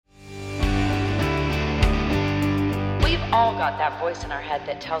all got that voice in our head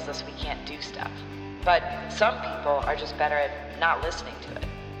that tells us we can't do stuff. But some people are just better at not listening to it.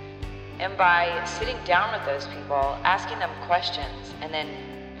 And by sitting down with those people, asking them questions, and then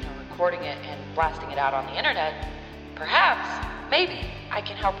recording it and blasting it out on the internet, perhaps, maybe, I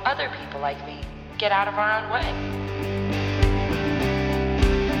can help other people like me get out of our own way.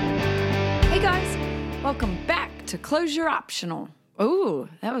 Hey guys, welcome back to Closure Optional. Ooh,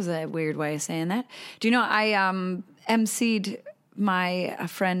 that was a weird way of saying that. Do you know, I emceed my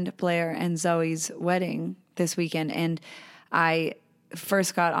friend Blair and Zoe's wedding this weekend, and I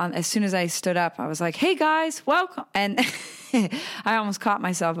first got on, as soon as I stood up, I was like, hey guys, welcome. And I almost caught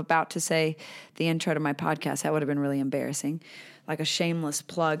myself about to say the intro to my podcast. That would have been really embarrassing, like a shameless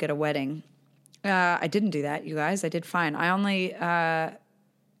plug at a wedding. I didn't do that, you guys. I did fine. I only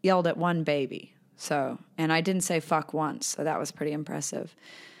yelled at one baby. And I didn't say fuck once, so that was pretty impressive.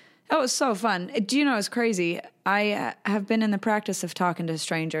 That was so fun. Do you know, it's crazy. I have been in the practice of talking to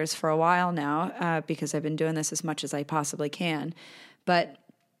strangers for a while now because I've been doing this as much as I possibly can. But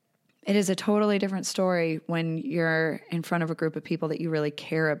it is a totally different story when you're in front of a group of people that you really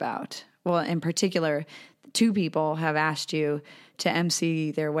care about. Well, in particular, two people have asked you to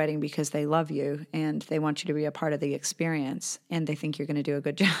MC their wedding because they love you and they want you to be a part of the experience and they think you're going to do a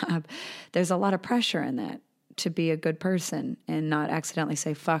good job. There's a lot of pressure in that to be a good person and not accidentally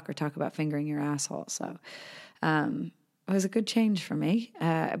say fuck or talk about fingering your asshole. So it was a good change for me,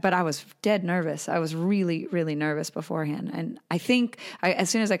 but I was dead nervous. I was really, really nervous beforehand. And I think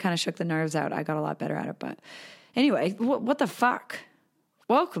as soon as I kind of shook the nerves out, I got a lot better at it. But anyway, what the fuck?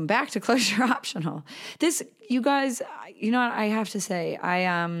 Welcome back to Closure Optional. This, you guys, you know what I have to say?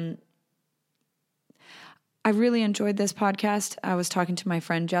 I really enjoyed this podcast. I was talking to my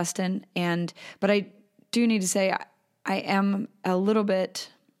friend Justin, but I do need to say I am a little bit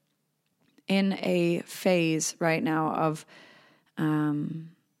in a phase right now of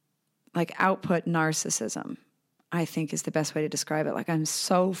like output narcissism, I think is the best way to describe it. Like I'm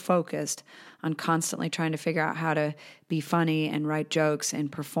so focused on constantly trying to figure out how to be funny and write jokes and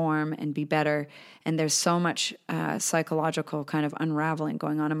perform and be better. And there's so much psychological kind of unraveling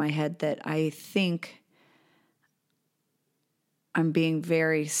going on in my head that I think I'm being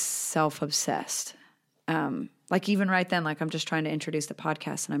very self-obsessed. Like even right then, like I'm just trying to introduce the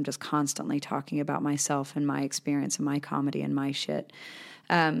podcast and I'm just constantly talking about myself and my experience and my comedy and my shit.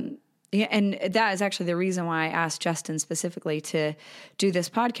 Yeah, and that is actually the reason why I asked Justin specifically to do this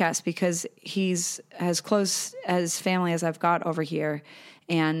podcast, because he's as close as family as I've got over here.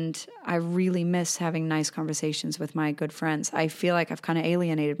 And I really miss having nice conversations with my good friends. I feel like I've kind of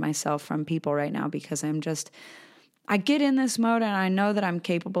alienated myself from people right now because I get in this mode and I know that I'm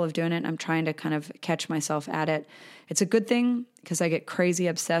capable of doing it and I'm trying to kind of catch myself at it. It's a good thing because I get crazy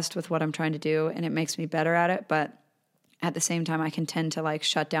obsessed with what I'm trying to do and it makes me better at it. But at the same time, I can tend to like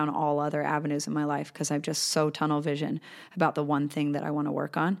shut down all other avenues in my life because I'm just so tunnel vision about the one thing that I want to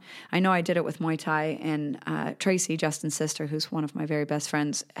work on. I know I did it with Muay Thai, and Tracy, Justin's sister, who's one of my very best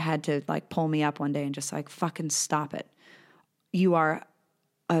friends, had to like pull me up one day and just like, fucking stop it. You are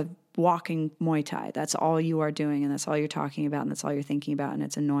a walking Muay Thai. That's all you are doing, and that's all you're talking about, and that's all you're thinking about, and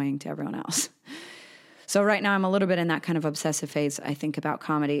it's annoying to everyone else. So right now I'm a little bit in that kind of obsessive phase, I think, about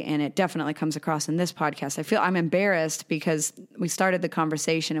comedy, and it definitely comes across in this podcast. I feel I'm embarrassed because we started the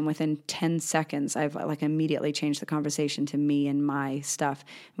conversation, and within 10 seconds, I've like immediately changed the conversation to me and my stuff.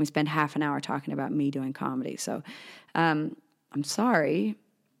 And we spent half an hour talking about me doing comedy. So I'm sorry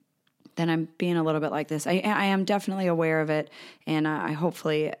that I'm being a little bit like this. I am definitely aware of it, and I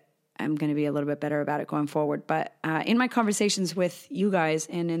hopefully I'm going to be a little bit better about it going forward. But in my conversations with you guys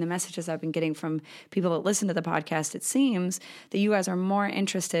and in the messages I've been getting from people that listen to the podcast, it seems that you guys are more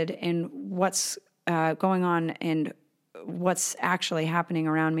interested in what's going on and what's actually happening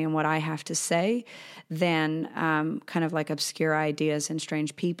around me and what I have to say than kind of like obscure ideas and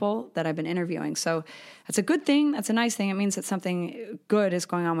strange people that I've been interviewing. So that's a good thing. That's a nice thing. It means that something good is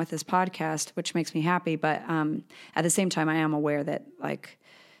going on with this podcast, which makes me happy. But at the same time, I am aware that like,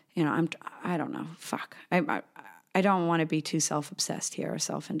 you know, I don't know, fuck. I don't want to be too self-obsessed here or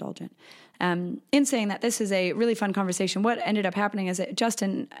self-indulgent. In saying that, this is a really fun conversation. What ended up happening is that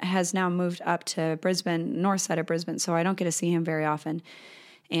Justin has now moved up to Brisbane, north side of Brisbane, so I don't get to see him very often.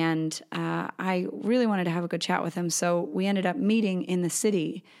 And I really wanted to have a good chat with him, so we ended up meeting in the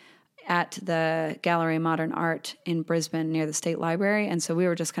city at the Gallery of Modern Art in Brisbane near the State Library. And so we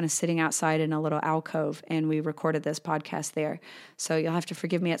were just kind of sitting outside in a little alcove and we recorded this podcast there. So you'll have to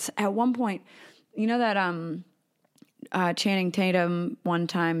forgive me. At one point, you know that Channing Tatum one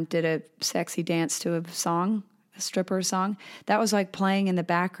time did a sexy dance to a song the stripper song, that was like playing in the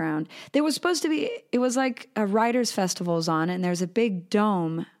background. There was supposed to be, it was like a writers' festival's on, and there's a big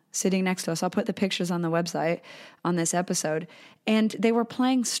dome sitting next to us. I'll put the pictures on the website on this episode. And they were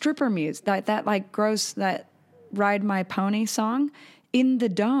playing stripper music, that like gross, that Ride My Pony song in the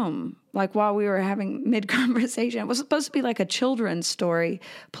dome, like while we were having mid-conversation. It was supposed to be like a children's story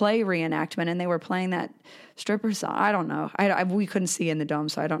play reenactment, and they were playing that stripper song. I don't know. We couldn't see in the dome,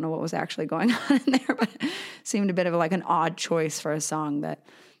 so I don't know what was actually going on in there, but it seemed a bit of like an odd choice for a song. But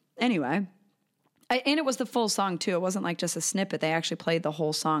anyway, and it was the full song too. It wasn't like just a snippet. They actually played the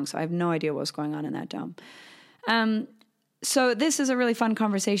whole song, so I have no idea what was going on in that dome. So this is a really fun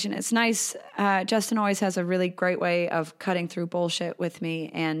conversation. It's nice. Justin always has a really great way of cutting through bullshit with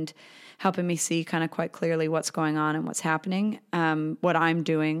me and helping me see kind of quite clearly what's going on and what's happening, what I'm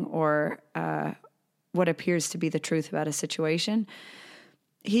doing, or what appears to be the truth about a situation.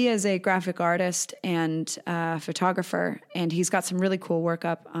 He is a graphic artist and photographer, and he's got some really cool work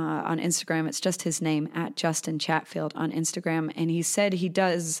up on Instagram. It's just his name, @JustinChatfield on Instagram. And he said he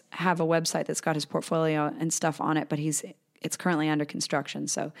does have a website that's got his portfolio and stuff on it, but it's currently under construction,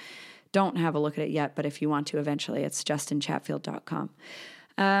 so don't have a look at it yet. But if you want to eventually, it's JustinChatfield.com.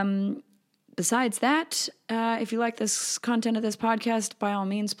 Besides that, if you like this content of this podcast, by all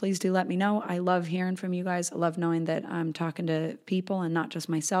means, please do let me know. I love hearing from you guys. I love knowing that I'm talking to people and not just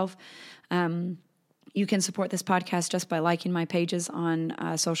myself. You can support this podcast just by liking my pages on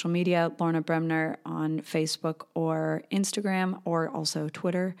social media, Lorna Bremner on Facebook or Instagram, or also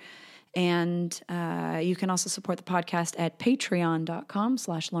Twitter. And you can also support the podcast at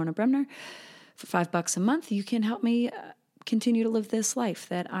patreon.com/Lorna Bremner. For $5 a month, you can help me continue to live this life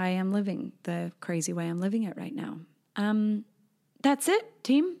that I am living, the crazy way I'm living it right now. That's it,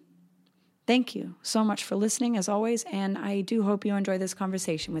 team. Thank you so much for listening, as always, and I do hope you enjoy this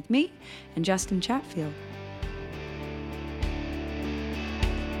conversation with me and Justin Chatfield.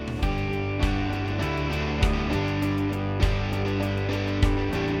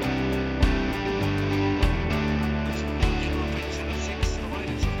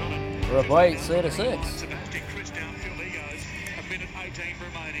 We're up 8, 3-6.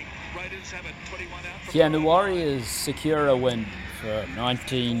 Yeah, and the Warriors secure a win for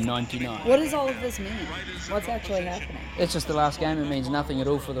 1999. What does all of this mean? What's actually happening? It's just the last game. It means nothing at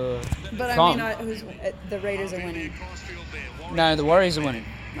all for the But comp. I mean, the Raiders are winning. No, the Warriors are winning.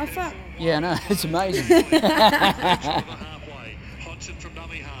 Oh, fuck. Yeah, no, it's amazing.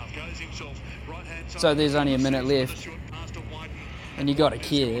 So there's only a minute left. And you got to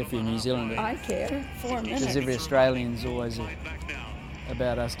care if you're a New Zealander. I care. 4 minutes. Because every Australian's always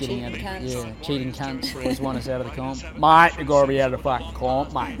about us getting out of cheating cunts. Always want us out of the comp. Mate, you got to be out of the fucking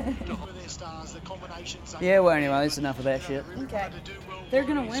comp, mate. Yeah, well, anyway, that's enough of that shit. Okay. They're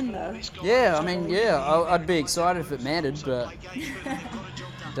going to win, though. Yeah, I mean, I'd be excited if it mattered, but it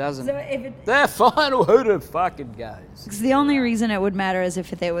doesn't. So if They're final, who the fucking goes? Because the only reason it would matter is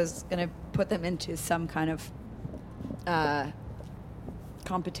if they was going to put them into some kind of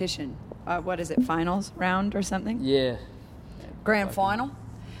competition. What is it, finals round or something? Yeah. Grand final?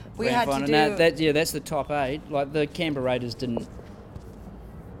 We Grand had final. to do... No, that's the top 8. Like, the Canberra Raiders didn't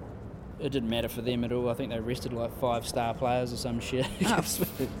matter for them at all. I think they rested like 5-star players or some shit. Oh.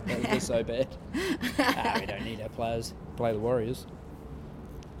 They're so bad. We don't need our players to play the Warriors.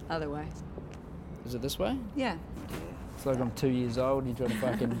 Other way. Is it this way? Yeah. It's like I'm 2 years old and you're trying to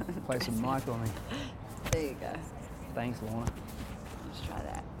fucking play some mic on me. There you go. Thanks, Lorna. Let's try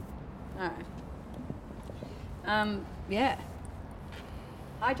that. All right. Yeah.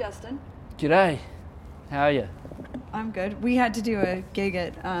 Hi, Justin. G'day. How are you? I'm good. We had to do a gig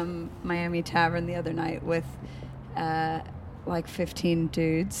at Miami Tavern the other night with like 15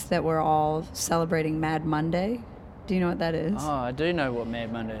 dudes that were all celebrating Mad Monday. Do you know what that is? Oh, I do know what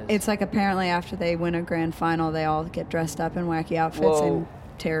Mad Monday is. It's like apparently after they win a grand final, they all get dressed up in wacky outfits and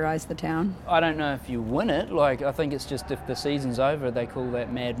terrorize the town. I don't know if you win it. Like, I think it's just if the season's over, they call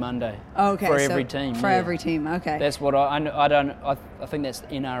that Mad Monday. Okay. For every team. For every team, okay. That's what I think that's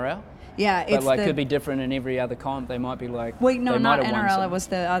NRL. Yeah, But like, could be different in every other comp. They might be like. Wait, no, not NRL. Some. It was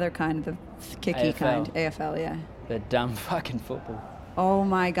the other kind, the kicky AFL. kind. AFL, yeah. The dumb fucking football. Oh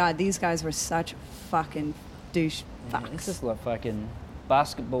my God, these guys were such fucking douche fucks. It's just like fucking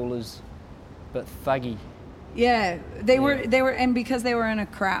basketballers, but thuggy. Yeah, they were, and because they were in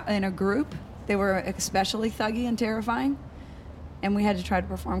a group, they were especially thuggy and terrifying. And we had to try to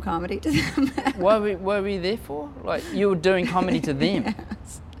perform comedy to them. What were we there for? Like, you were doing comedy to them.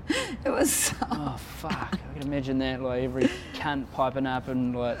 Yes. It was so... Oh, fuck. I can imagine that, like, every cunt piping up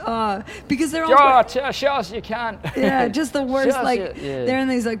and, like... because they're all... Show us you cunt. Yeah, just the worst, like, they're in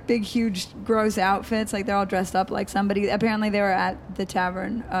these, like, big, huge, gross outfits. Like, they're all dressed up like somebody. Apparently, they were at the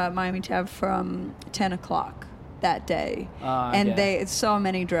tavern, Miami Tav, from 10 o'clock that day. And it's so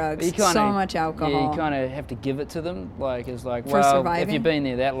many drugs, so much alcohol. Yeah, you kind of have to give it to them. Like, it's like, for surviving. If you've been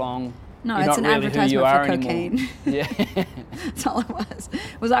there that long... No, You're it's an really advertisement for cocaine. Yeah. That's all it was.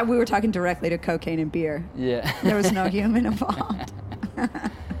 We were talking directly to cocaine and beer. Yeah. There was no human involved.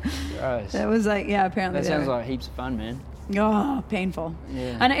 Gross. That was like, yeah, apparently. That sounds like heaps of fun, man. Oh, painful.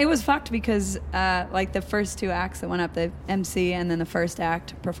 Yeah. And it was fucked because, like, the first two acts that went up, the MC and then the first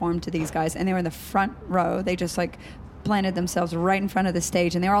act performed to these guys, and they were in the front row. They just, like, planted themselves right in front of the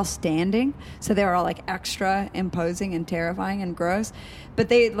stage, and they were all standing, so they were all, like, extra imposing and terrifying and gross. But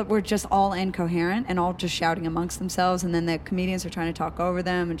they were just all incoherent and all just shouting amongst themselves, and then the comedians were trying to talk over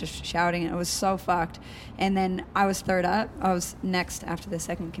them and just shouting, and it was so fucked. And then I was third up. I was next after the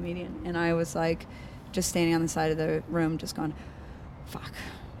second comedian, and I was, like, just standing on the side of the room just going, fuck.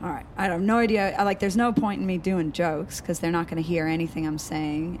 All right, I have no idea. There's no point in me doing jokes because they're not going to hear anything I'm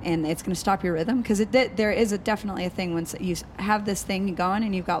saying, and it's going to stop your rhythm. Because there is definitely a thing when you have this thing going,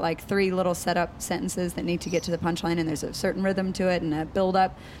 and you've got like 3 little setup sentences that need to get to the punchline, and there's a certain rhythm to it, and a build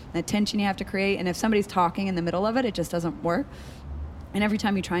up, and a tension you have to create. And if somebody's talking in the middle of it, it just doesn't work. And every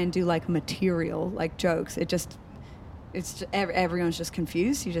time you try and do like material, like jokes, everyone's just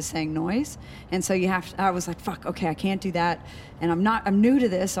confused. You're just saying noise. And so I was like, fuck, okay, I can't do that. And I'm new to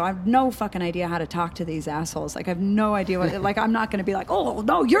this, so I have no fucking idea how to talk to these assholes. Like, I have no idea like, I'm not going to be like, oh,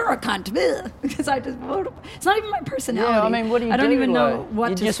 no, you're a cunt. Because it's not even my personality. Yeah, I mean, what do you do? I don't even know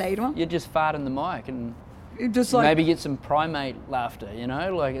what to say to them. You just fart in the mic and just like, maybe get some primate laughter, you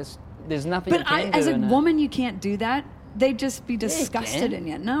know? Like, there's nothing you can do. But as a woman, you can't do that. They'd just be disgusted in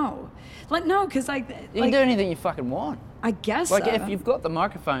you. No. Like, no, because like... You can do anything you fucking want. I guess like, so. if you've got the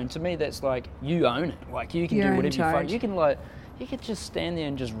microphone, to me, that's like, you own it. Like, you can do whatever you fuck. You can, like... You could just stand there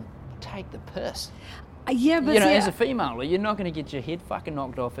and just take the piss. Yeah, but... as a female, you're not going to get your head fucking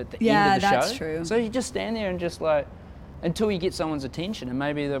knocked off at the end of the show. Yeah, that's true. So you just stand there and just, like... Until you get someone's attention, and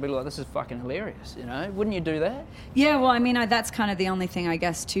maybe they'll be like, this is fucking hilarious, you know? Wouldn't you do that? Yeah, well, I mean, that's kind of the only thing, I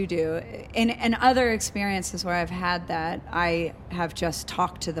guess, to do. In other experiences where I've had that, I have just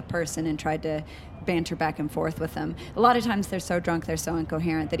talked to the person and tried to banter back and forth with them. A lot of times they're so drunk, they're so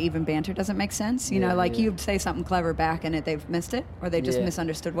incoherent that even banter doesn't make sense. You know, like you'd say something clever back and they've missed it, or they've just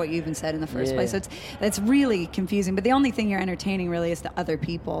misunderstood what you even said in the first place. So it's really confusing. But the only thing you're entertaining really is the other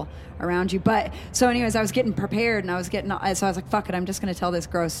people around you. But so anyways, I was getting prepared, and so I was like, fuck it, I'm just going to tell this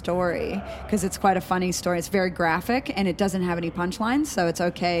gross story because it's quite a funny story. It's very graphic and it doesn't have any punchlines, so it's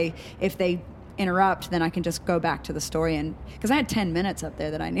okay if they interrupt, then I can just go back to the story. And because I had 10 minutes up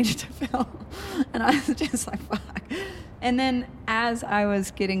there that I needed to fill, and I was just like, fuck. And then as I was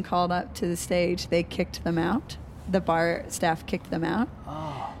getting called up to the stage, they kicked them out. The bar staff kicked them out.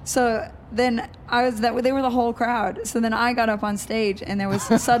 Oh. So then they were the whole crowd. So then I got up on stage, and there was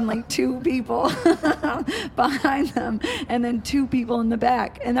suddenly 2 people behind them, and then 2 people in the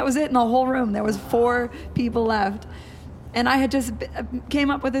back, and that was it in the whole room. There was 4 people left. And I had just came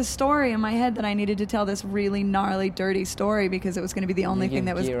up with this story in my head that I needed to tell this really gnarly, dirty story because it was going to be the only thing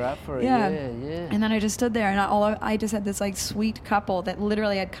that was... gear up for it. Yeah. Yeah. And then I just stood there, and I just had this like sweet couple that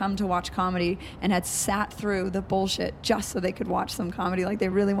literally had come to watch comedy and had sat through the bullshit just so they could watch some comedy. Like, they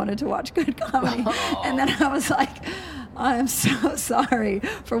really wanted to watch good comedy. Oh. And then I was like, I'm so sorry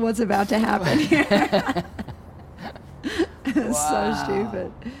for what's about to happen here. It's so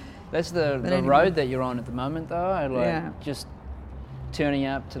stupid. That's the road that you're on at the moment, though. Just turning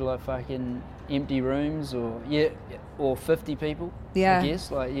up to like fucking empty rooms or 50 people. Yeah. I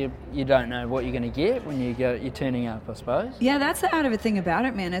guess like you don't know what you're going to get when you're turning up, I suppose. Yeah, that's the out of it thing about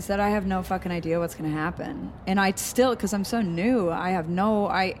it, man, is that I have no fucking idea what's going to happen, and I still, because I'm so new, I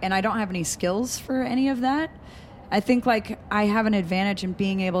don't have any skills for any of that. I think like I have an advantage in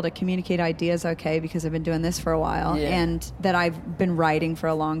being able to communicate ideas okay because I've been doing this for a while and that I've been writing for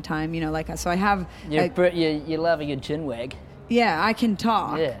a long time, you know, like, so I have... You're loving a chin wag. Yeah, I can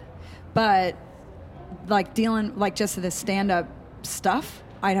talk. Yeah. But like dealing like just the stand-up stuff,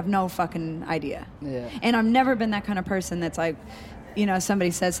 I have no fucking idea. Yeah. And I've never been that kind of person that's like, you know,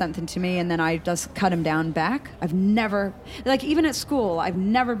 somebody says something to me and then I just cut them down back. I've never, like even at school, I've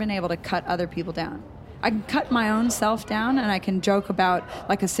never been able to cut other people down. I can cut my own self down and I can joke about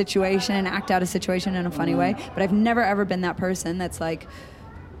like a situation and act out a situation in a funny way, but I've never ever been that person that's like,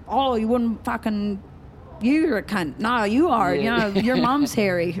 oh, you wouldn't fucking you're a cunt. No, you are. Yeah. You know, your mom's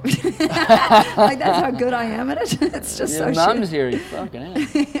hairy. Like, that's how good I am at it. It's just your so mom's hairy. Fucking hell.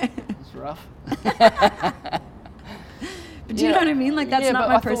 It's rough. But do you know what I mean? Like, that's not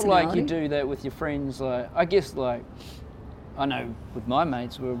my personality. I thought, like, you do that with your friends. Like, I guess, like, I know with my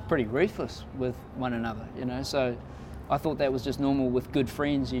mates, we're pretty ruthless with one another, you know, so I thought that was just normal with good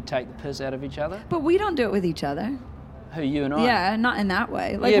friends. You take the piss out of each other. But we don't do it with each other. Who, you and I? Yeah, not in that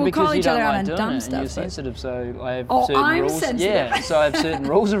way. Like, we'll call each other out on dumb stuff. You're sensitive, so I have certain rules. I'm sensitive. Yeah, so I have certain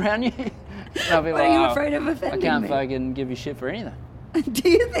rules around you. And I'll be like, are you afraid of offending me? I can't fucking give you shit for anything. Do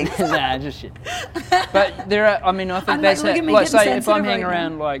you think so? Nah, just shit. But there are, I mean, I think that's like, like, say if I'm hanging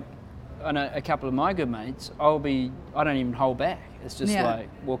around, like, I know a couple of my good mates, I don't even hold back. It's just like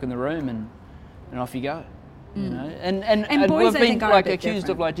walk in the room and off you go. You know, and boys, we've been like accused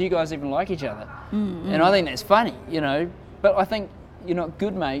of like, do you guys even like each other? And I think that's funny, you know. But I think you're not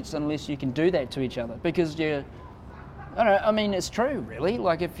good mates unless you can do that to each other, because I don't know. I mean, it's true, really.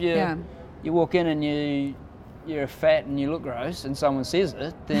 Like, if you walk in and you're fat and you look gross, and someone says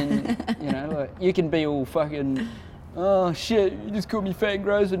it, then you know, like, you can be all fucking, oh shit, you just called me fat and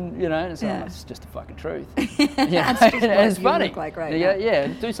gross, and you know, and it's like, it's just the fucking truth. Yeah, that's just it's funny. Look like right now. Now. Yeah,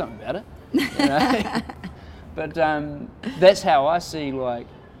 do something about it. You know? But that's how I see, like,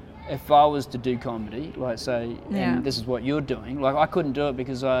 if I was to do comedy, like, say, and this is what you're doing, like, I couldn't do it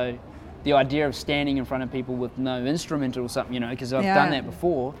because the idea of standing in front of people with no instrument or something, you know, because I've done that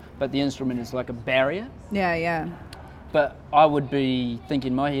before, but the instrument is like a barrier. Yeah, yeah. But I would be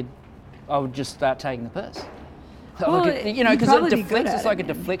thinking in my head, I would just start taking the piss. Well, you know, because it deflects, it's like a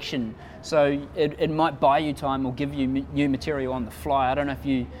deflection. So it might buy you time or give you new material on the fly. I don't know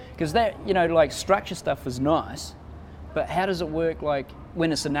if because that, you know, like, structure stuff is nice, but how does it work, like,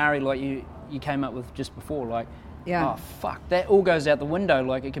 when a scenario like you came up with just before, like, oh fuck, that all goes out the window,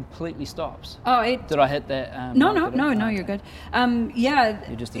 like, it completely stops. Did I hit that? No, you're good. Yeah,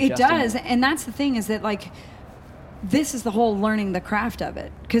 it does, and that's the thing, is that, like, this is the whole learning the craft of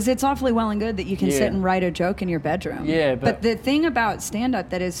it, because it's awfully well and good that you can sit and write a joke in your bedroom. Yeah, but the thing about stand-up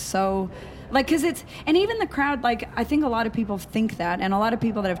that is so, like, because it's, and even the crowd, like, I think a lot of people think that, and a lot of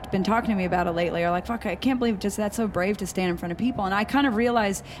people that have been talking to me about it lately are like, fuck, I can't believe just that's so brave to stand in front of people. And I kind of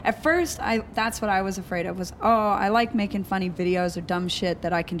realized, at first, that's what I was afraid of, was, I like making funny videos or dumb shit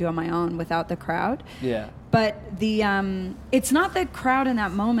that I can do on my own without the crowd. Yeah. But it's not the crowd in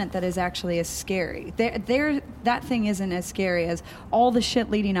that moment that is actually as scary. That thing isn't as scary as all the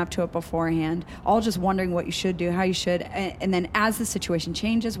shit leading up to it beforehand, all just wondering what you should do, how you should, and then as the situation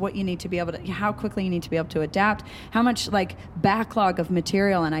changes, what you need to be able to, how quickly you need to be able to adapt, how much, like, backlog of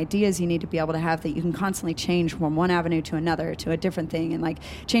material and ideas you need to be able to have that you can constantly change from one avenue to another, to a different thing, and, like,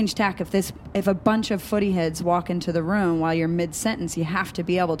 change tack. If a bunch of footy heads walk into the room while you're mid-sentence, you have to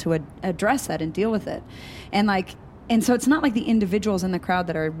be able to address that and deal with it. And so it's not like the individuals in the crowd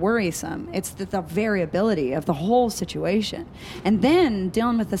that are worrisome. It's the variability of the whole situation. And then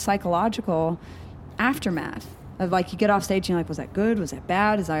dealing with the psychological aftermath of, like, you get off stage and you're like, was that good? Was that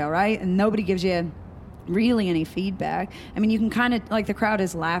bad? Is I all right? And nobody gives you really any feedback. I mean, you can kind of, like, the crowd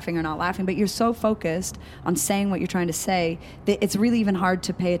is laughing or not laughing, but you're so focused on saying what you're trying to say that it's really even hard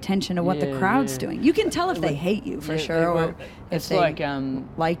to pay attention to what the crowd's doing. You can tell if they hate you for sure, or if they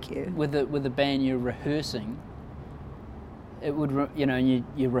like you. With the band, you're rehearsing. It would, you know,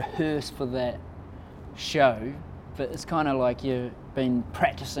 you rehearse for that show, but it's kind of like you've been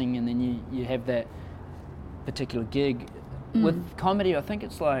practicing and then you have that particular gig. With comedy, I think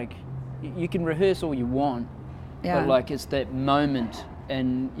it's like, you can rehearse all you want, but, like, it's that moment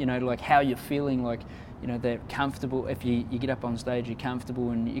and, you know, like, how you're feeling, like, you know, that comfortable, if you get up on stage, you're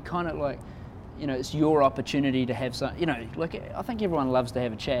comfortable, and you kind of, like, you know, it's your opportunity to have some, you know, like, I think everyone loves to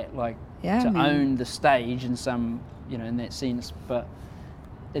have a chat, like, own the stage in some, you know, in that sense, but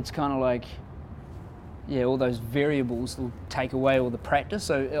it's kind of like, all those variables will take away all the practice.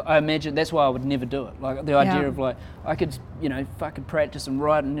 So I imagine that's why I would never do it. Like, the idea of, like, I could, you know, fucking practice and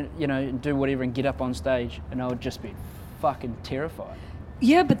write and, you know, and do whatever and get up on stage, and I would just be fucking terrified.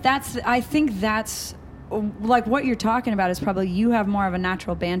 Yeah, but I think that's, like, what you're talking about is probably you have more of a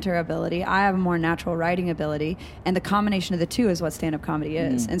natural banter ability. I have a more natural writing ability, and the combination of the two is what stand-up comedy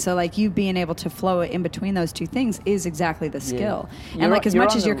is. And so, like, you being able to flow in between those two things is exactly the skill. And, like, as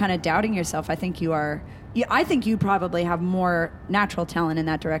much as you're kind of doubting yourself, I think you are. Yeah, I think you probably have more natural talent in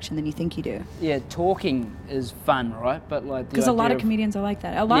that direction than you think you do. Yeah, talking is fun, right? But, like, because a lot of comedians are like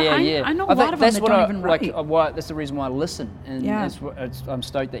that. I know a lot of them that don't even write. Like, that's the reason why I listen, and I'm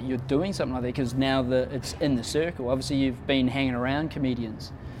stoked that you're doing something like that, because now it's in the circle. Obviously, you've been hanging around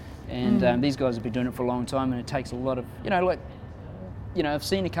comedians, and these guys have been doing it for a long time, and it takes a lot of, you know, like, you know, I've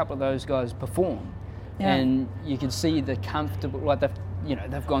seen a couple of those guys perform. and you can see the comfortable, like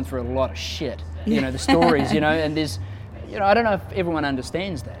they've gone through a lot of shit, the stories, and there's, I don't know if everyone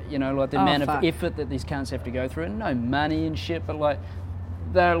understands that, like the amount of effort that these cunts have to go through, and no money and shit, but like,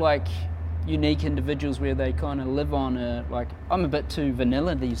 they're like unique individuals where they kind of live on I'm a bit too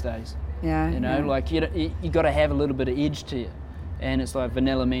vanilla these days. Like you got to have a little bit of edge to you, and it's like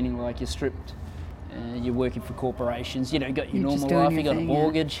vanilla meaning like you're stripped, you're working for corporations, you got your normal life, you got a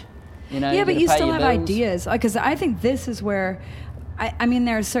mortgage, but you still have ideas, because I think this is where I mean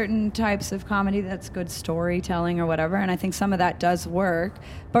there are certain types of comedy that's good storytelling or whatever, and I think some of that does work,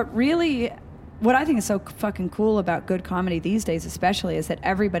 but really what I think is so fucking cool about good comedy these days especially is that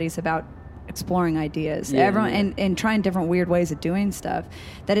everybody's about exploring ideas, everyone and trying different weird ways of doing stuff,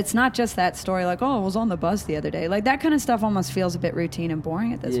 that it's not just that story like, I was on the bus the other day, like that kind of stuff almost feels a bit routine and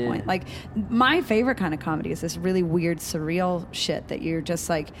boring at this point. Like my favorite kind of comedy is this really weird surreal shit that you're just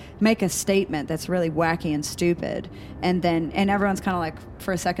like make a statement that's really wacky and stupid, and everyone's kind of like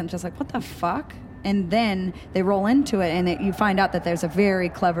for a second just like, what the fuck? And then they roll into it, and you find out that there's a very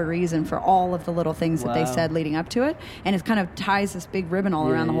clever reason for all of the little things that they said leading up to it, and it kind of ties this big ribbon all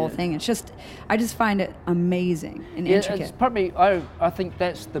around the whole thing. It's just, I just find it amazing and intricate. It's probably, I think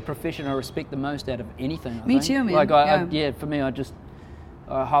that's the profession I respect the most out of anything. Me too, man. Like for me,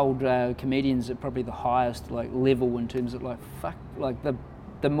 I hold comedians at probably the highest like level in terms of like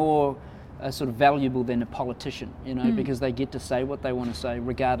the more sort of valuable than a politician, because they get to say what they want to say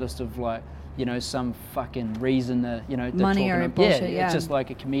regardless of like, some fucking reason that, money or bullshit, it's just like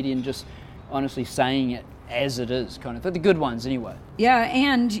a comedian just honestly saying it as it is, kind of. The good ones, anyway. Yeah,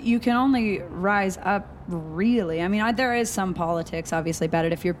 and you can only rise up, really. I mean, there is some politics, obviously, about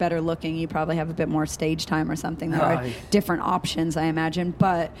it. If you're better looking, you probably have a bit more stage time or something. There are different options, I imagine.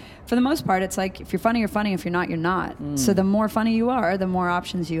 But for the most part, it's like, if you're funny, you're funny. If you're not, you're not. So the more funny you are, the more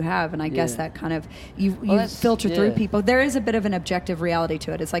options you have. And I guess that kind of, you filter through people. There is a bit of an objective reality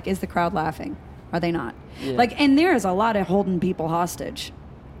to it. It's like, is the crowd laughing? Are they not? Like, and there is a lot of holding people hostage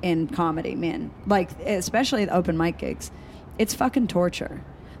in comedy, man. Like, especially the open mic gigs. It's fucking torture.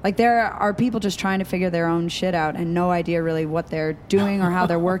 Like, there are people just trying to figure their own shit out and no idea really what they're doing or how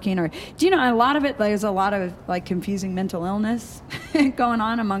they're working. Or, do you know, a lot of it, there's a lot of, like, confusing mental illness going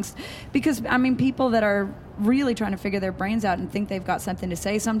on amongst, because, I mean, people that are really trying to figure their brains out and think they've got something to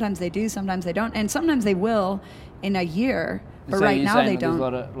say, sometimes they do, sometimes they don't, and sometimes they will in a year, but so right now they don't. There's a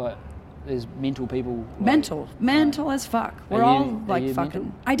lot of, like, there's mental people. Like, mental as fuck. We're all like fucking.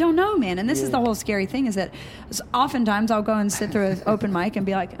 Mental? I don't know, man. And this is the whole scary thing, is that oftentimes I'll go and sit through an open mic and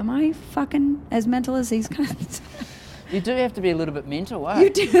be like, am I fucking as mental as these guys? You do have to be a little bit mental, eh? You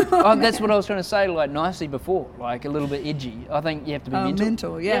do. That's what I was trying to say, like, nicely before, like a little bit edgy. I think you have to be mental.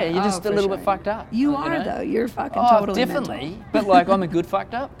 Mental, yeah. Yeah, you're just a little bit fucked up. You are, though. You're fucking totally definitely. Mental. But, like, I'm a good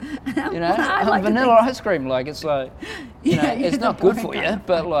fucked up. I'm like vanilla ice cream. Like, it's like, it's not good for you,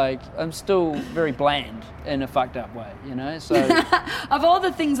 but, like, I'm still very bland in a fucked up way, So of all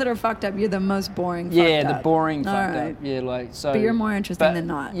the things that are fucked up, you're the most boring fucked up. Yeah, the boring fucked up. Yeah, like, so. But you're more interesting than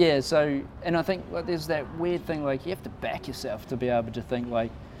not. Yeah, so, and I think, like, there's that weird thing, like, you have to back yourself to be able to think,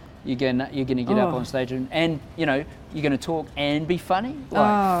 like, you're gonna get up on stage and you're gonna talk and be funny.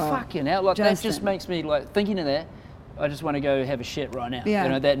 Like, fucking hell. Like, that just makes me, like, thinking of that, I just want to go have a shit right now.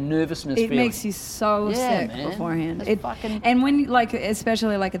 Yeah. That nervousness feeling. It makes you so sick beforehand. And when, like,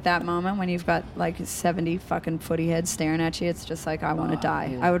 especially, like, at that moment when you've got, like, 70 fucking footy heads staring at you, it's just like, I want to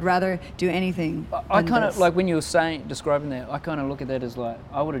die. Yeah. I would rather do anything I kind of, like, when you were describing that, I kind of look at that as, like,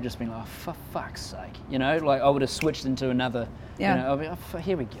 I would have just been like, for fuck's sake. Like, I would have switched into another, I'll be,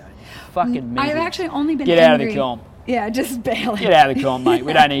 here we go. Fucking I've actually only been Get angry. Out of the comp. Yeah, just bail. Get out of the comp, mate.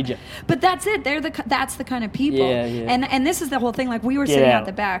 We don't need you. But that's it. That's the kind of people. Yeah. And this is the whole thing. Like, we were sitting out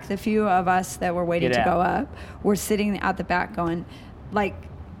the back. The few of us that were waiting to go up were sitting out the back going, like,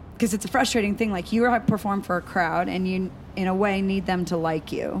 because it's a frustrating thing. Like, you perform for a crowd and you, in a way, need them to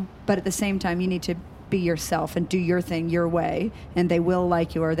like you. But at the same time, you need to be yourself and do your thing your way, and they will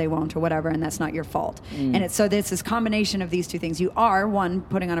like you or they won't or whatever, and that's not your fault. And it's this combination of these two things. You are, one,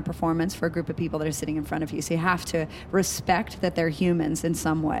 putting on a performance for a group of people that are sitting in front of you, so you have to respect that they're humans in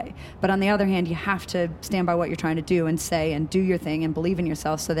some way. But on the other hand, you have to stand by what you're trying to do and say and do your thing and believe in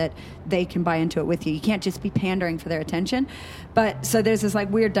yourself so that they can buy into it with you. You can't just be pandering for their attention. But so there's this, like,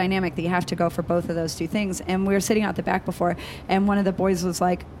 weird dynamic that you have to go for both of those two things. And we were sitting out the back before, and one of the boys was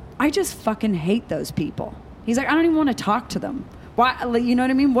like, I just fucking hate those people. He's like, I don't even want to talk to them. Why? You know what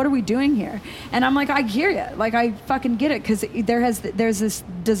I mean? What are we doing here? And I'm like, I hear you. Like, I fucking get it, because there's this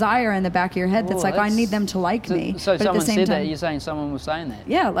desire in the back of your head that's like, I need them to like me. So but someone said that? You're saying someone was saying that?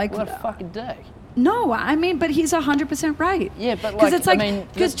 Yeah, like, what a fucking dick. No, I mean, but he's 100% right. Yeah, but, like, because it's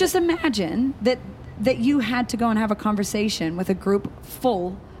like, because just imagine that that you had to go and have a conversation with a group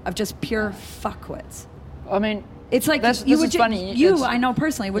full of just pure fuckwits. I mean, it's like you would funny. I know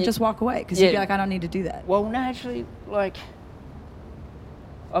personally would just walk away because you'd be like, I don't need to do that. Well, no, actually, like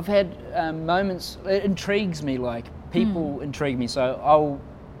I've had moments. It intrigues me. Like people intrigue me, so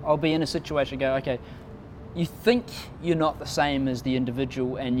I'll be in a situation. Go, okay. You think you're not the same as the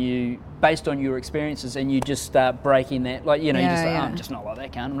individual, and you, based on your experiences, and you just start breaking that. Like, you know, I'm just not like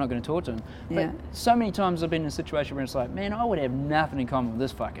that cunt. I'm not going to talk to him. But so many times I've been in a situation where it's like, man, I would have nothing in common with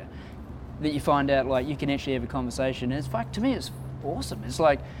this fucker. That you find out, like, you can actually have a conversation. And it's to me, it's awesome. It's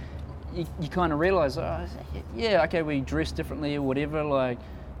like, you kind of realise, okay, we dress differently or whatever, like,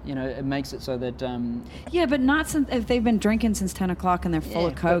 you know, it makes it so that... yeah, but not if they've been drinking since 10 o'clock and they're full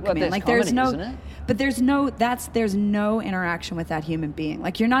of coke, man. Like, comedy, there's no... Isn't it? But there's no interaction with that human being.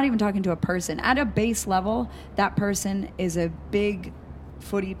 Like, you're not even talking to a person. At a base level, that person is a big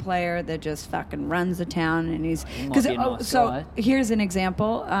footy player that just fucking runs the town, and he's... Here's an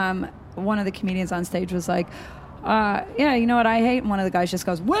example. One of the comedians on stage was like, you know what I hate? And one of the guys just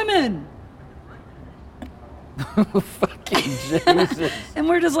goes, women! Fucking Jesus. And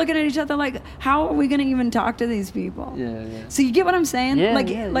we're just looking at each other like, how are we going to even talk to these people? Yeah. So you get what I'm saying? Yeah,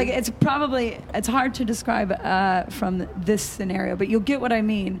 It's hard to describe from this scenario, but you'll get what I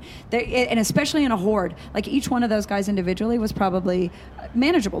mean. And especially in a horde, like each one of those guys individually was probably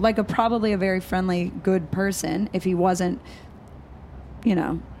manageable, like probably a very friendly, good person if he wasn't, you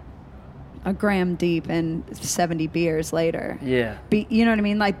know, a gram deep and 70 beers later. Yeah. You know what I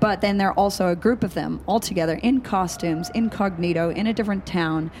mean? Like, but then they're also a group of them all together in costumes, incognito, in a different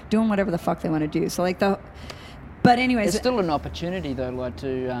town, doing whatever the fuck they want to do. So like but anyways, it's still an opportunity though, like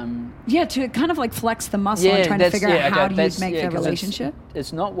to to kind of like flex the muscle and trying to figure out how do you make the relationship.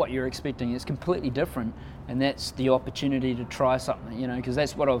 It's not what you're expecting. It's completely different, and that's the opportunity to try something. You know, because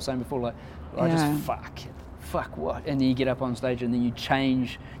that's what I was saying before. Like, I just fuck what, and then you get up on stage and then you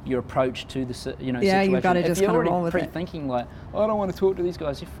change your approach to the situation. You've got to just kind of roll with it. If you're already pre-thinking like, I don't want to talk to these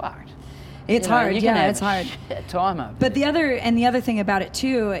guys, you're fucked. It's hard. It's hard. Time up. But the other thing about it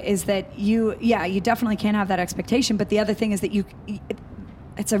too is that you definitely can't have that expectation. But the other thing is that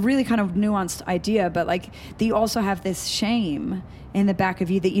it's a really kind of nuanced idea, but like you also have this shame in the back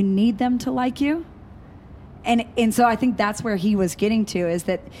of you that you need them to like you. And so I think that's where he was getting to, is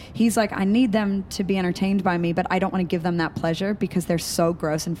that he's like, I need them to be entertained by me, but I don't want to give them that pleasure because they're so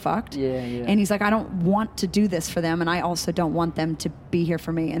gross and fucked. Yeah. And he's like, I don't want to do this for them, and I also don't want them to be here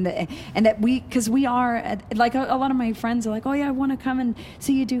for me. And that because we are, like, a lot of my friends are like, oh yeah, I want to come and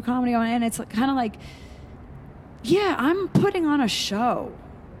see you do comedy. And it's kind of like, yeah, I'm putting on a show.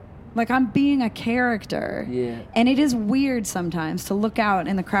 Like, I'm being a character. Yeah. And it is weird sometimes to look out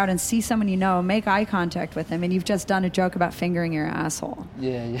in the crowd and see someone you know, make eye contact with them, and you've just done a joke about fingering your asshole.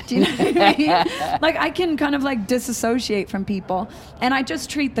 Yeah. Do you know what I mean? Like, I can kind of, like, disassociate from people, and I just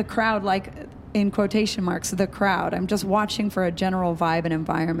treat the crowd like, in quotation marks, the crowd. I'm just watching for a general vibe and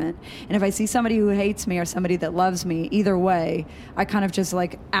environment. And if I see somebody who hates me or somebody that loves me, either way, I kind of just,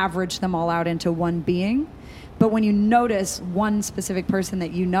 like, average them all out into one being. But when you notice one specific person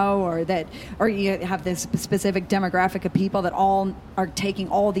that you know, or you have this specific demographic of people that all are taking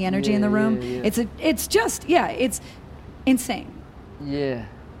all the energy in the room, it's insane. Yeah,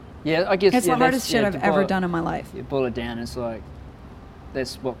 I guess it's the hardest shit I've ever done in my life. You boil it down, it's like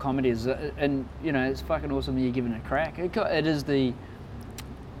that's what comedy is, and you know it's fucking awesome that you're giving it a crack. It is the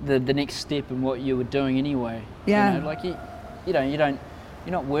next step in what you were doing anyway. Yeah, you know, like you don't.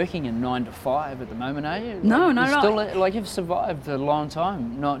 You're not working in 9 to 5 at the moment, are you? No, not at all. Like, you've survived a long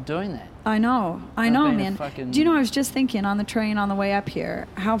time not doing that. I know, man. Do you know, I was just thinking on the train on the way up here,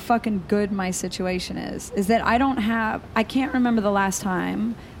 how fucking good my situation is that I can't remember the last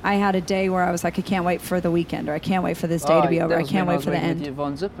time I had a day where I was like, I can't wait for the weekend, or I can't wait for this day to be over. I can't wait for the end. With you,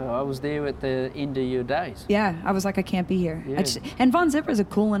 Von Zipper. I was there at the end of your days. Yeah, I was like, I can't be here. Yeah. And Von Zipper is a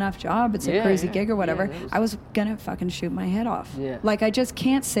cool enough job. It's a crazy gig or whatever. Yeah, I was gonna fucking shoot my head off. Yeah. Like, I just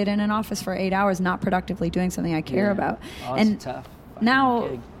can't sit in an office for 8 hours not productively doing something I care about. Oh, and it's tough. Now,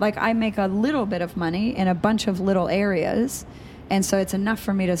 like, I make a little bit of money in a bunch of little areas, and so it's enough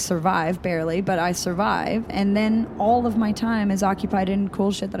for me to survive, barely, but I survive, and then all of my time is occupied in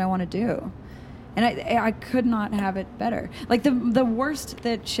cool shit that I want to do. And I could not have it better. Like, the worst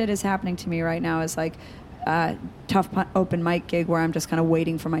that shit is happening to me right now is, like, tough open mic gig where I'm just kind of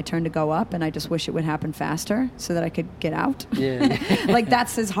waiting for my turn to go up, and I just wish it would happen faster so that I could get out. Yeah. Like,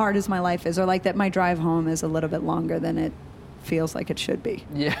 that's as hard as my life is, or like that my drive home is a little bit longer than it feels like it should be.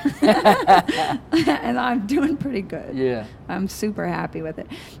 Yeah. And I'm doing pretty good. Yeah. I'm super happy with it.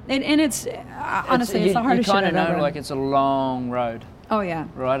 And it's honestly, it's the hardest shit I've ever. You kind of know, like, it's a long road. Oh, yeah.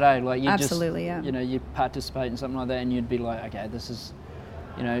 Right, like you absolutely, just, yeah. You participate in something like that and you'd be like, okay, this is,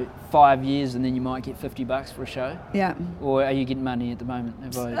 5 years and then you might get $50 for a show. Yeah. Or are you getting money at the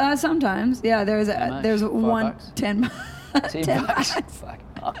moment? Sometimes, yeah. There's one $5? $10. $10. Fuck.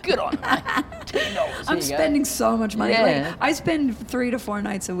 Oh, good on you, mate. $10. I'm spending so much money. Yeah. Like, I spend 3 to 4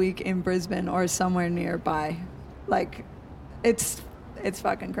 nights a week in Brisbane or somewhere nearby. Like, it's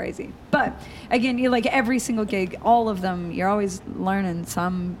fucking crazy. But again, you like every single gig, all of them, you're always learning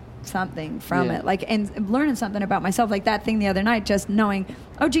something from it, like, and learning something about myself. Like that thing the other night, just knowing,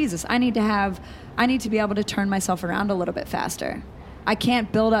 oh Jesus, I need to be able to turn myself around a little bit faster. I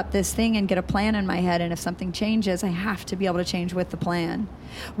can't build up this thing and get a plan in my head, and if something changes, I have to be able to change with the plan.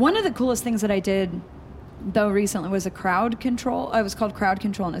 One of the coolest things that I did though recently was a crowd control. It was called Crowd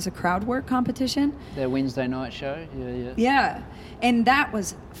Control, and it's a crowd work competition. The Wednesday night show? Yeah. And that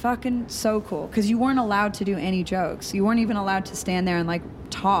was fucking so cool because you weren't allowed to do any jokes. You weren't even allowed to stand there and like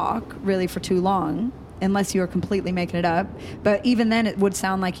talk really for too long unless you were completely making it up. But even then it would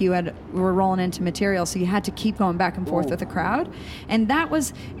sound like you were rolling into material, so you had to keep going back and forth with the crowd. And it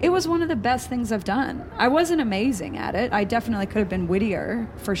was one of the best things I've done. I wasn't amazing at it. I definitely could have been wittier,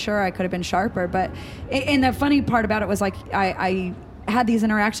 for sure. I could have been sharper. But and the funny part about it was like I had these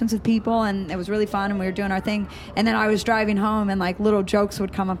interactions with people and it was really fun and we were doing our thing, and then I was driving home and like little jokes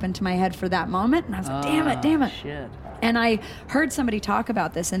would come up into my head for that moment, and I was like, damn it. Shit. And I heard somebody talk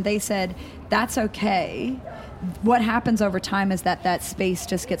about this and they said, that's okay. What happens over time is that space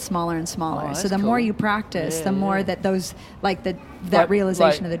just gets smaller and smaller. So the more you practice, the more that those, like that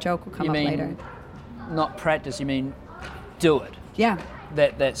realization of the joke will come up later. Not practice, you mean do it. Yeah.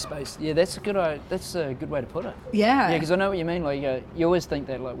 That space. Yeah, that's a good way to put it. Yeah. Yeah, because I know what you mean. Like you always think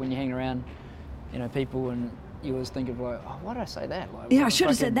that, like when you hang around, people, and you always think of like, oh, why did I say that? Like, I should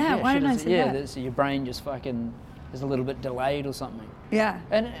have said that. Why didn't I say that? Yeah, so your brain just fucking is a little bit delayed or something. Yeah.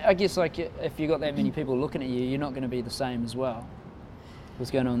 And I guess like if you got that many people looking at you, you're not going to be the same as well.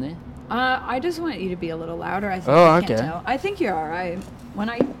 What's going on there? I just want you to be a little louder. I think. Oh, okay. Can't tell. I think you're all right.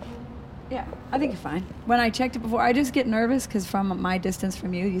 Yeah, I think you're fine. When I checked it before, I just get nervous because from my distance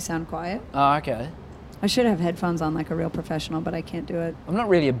from you, you sound quiet. Oh, okay. I should have headphones on like a real professional, but I can't do it. I'm not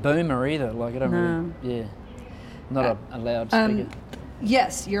really a boomer either. Like I don't really. Yeah. Not a loud speaker.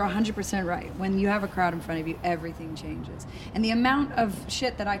 Yes, you're 100% right. When you have a crowd in front of you, everything changes. And the amount of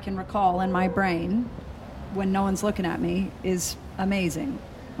shit that I can recall in my brain when no one's looking at me is amazing.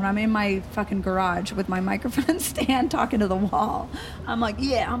 When I'm in my fucking garage with my microphone stand talking to the wall, I'm like,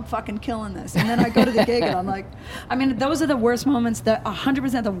 yeah, I'm fucking killing this. And then I go to the gig and I'm like, those are the worst moments.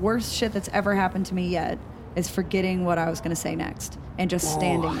 100% the worst shit that's ever happened to me yet is forgetting what I was going to say next and just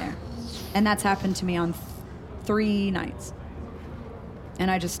standing there. And that's happened to me on 3 nights. And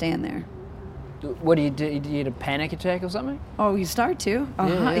I just stand there. What do? You get a panic attack or something? Oh, you start to?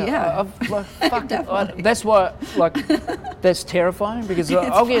 Yeah. That's why, that's terrifying because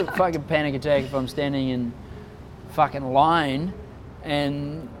I'll get fucking panic attack if I'm standing in fucking line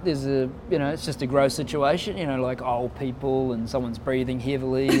and there's it's just a gross situation, like old people and someone's breathing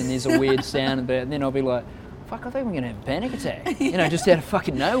heavily and there's a weird sound and then I'll be like, fuck, I think we're going to have a panic attack, just out of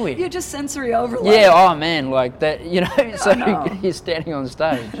fucking nowhere. You're just sensory overload. Yeah, oh man, like that, so you're standing on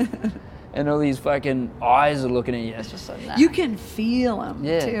stage and all these fucking eyes are looking at you. It's just so nice. You can feel them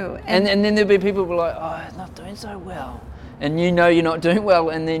too. And then there'll be people who are like, oh, I'm not doing so well. And you're not doing well,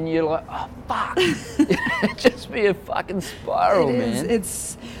 and then you're like, oh, fuck. It'd just be a fucking spiral, man.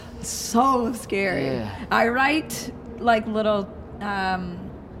 It's so scary. Yeah. I write like little...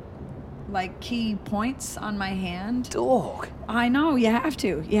 like key points on my hand. Dog. I know, you have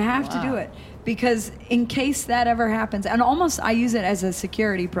to. You have to do it. Because in case that ever happens, and I use it as a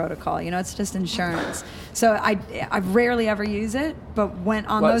security protocol, it's just insurance. So I rarely ever use it, but when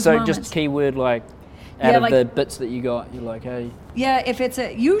on those moments... So just keyword out of the bits that you got, you're like, hey... Yeah, if it's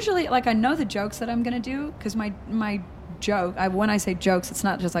usually, I know the jokes that I'm going to do, because my joke, when I say jokes, it's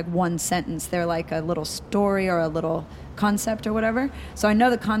not just like one sentence. They're like a little story or a little concept or whatever. So I know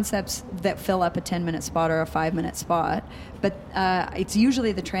the concepts that fill up a 10-minute spot or a 5-minute spot, but it's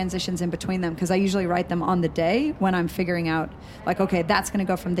usually the transitions in between them because I usually write them on the day when I'm figuring out, okay, that's going to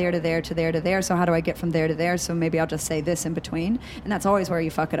go from there to there to there to there. So how do I get from there to there? So maybe I'll just say this in between. And that's always where you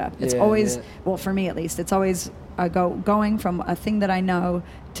fuck it up. It's always, well, for me at least, it's always going from a thing that I know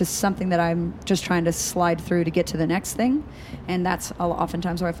to something that I'm just trying to slide through to get to the next thing. And that's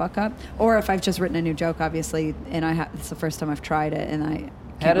oftentimes where I fuck up. Or if I've just written a new joke, obviously, and it's the first time I've tried it, and I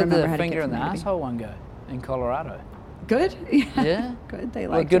can't remember how to get from there. How did the finger in the asshole one go in Colorado? Good. Yeah? Good. They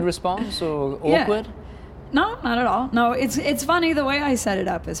liked good it. Response or awkward? No, not at all. No, it's funny. The way I set it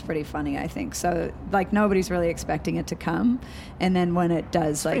up is pretty funny, I think. So, like, nobody's really expecting it to come. And then when it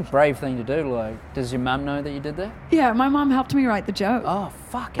does, it's a pretty brave thing to do. Like, does your mum know that you did that? Yeah, my mom helped me write the joke. Oh,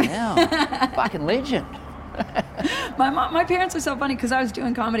 fucking hell. Fucking legend. My parents are so funny because I was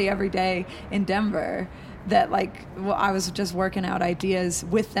doing comedy every day in Denver. That I was just working out ideas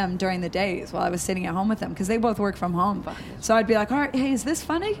with them during the days while I was sitting at home with them because they both work from home. So I'd be like, all right, hey, is this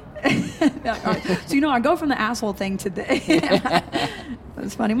funny? Like, right. So, I go from the asshole thing to the...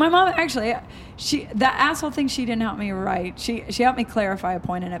 That's funny. My mom, actually, that asshole thing, she didn't help me write. She helped me clarify a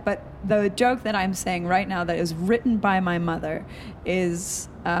point in it. But the joke that I'm saying right now that is written by my mother is,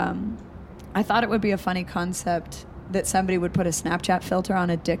 I thought it would be a funny concept that somebody would put a Snapchat filter on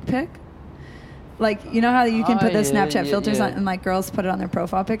a dick pic. Like, you know how you can put the Snapchat filters on and, like, girls put it on their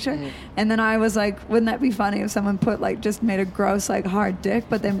profile picture? Yeah. And then I was like, wouldn't that be funny if someone put, like, just made a gross, like, hard dick,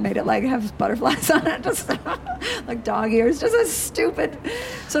 but then made it, like, have butterflies on it, just like dog ears, just a stupid...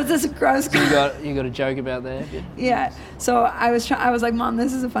 So it's this gross... So you got a joke about that? Yeah. So I was like, Mom,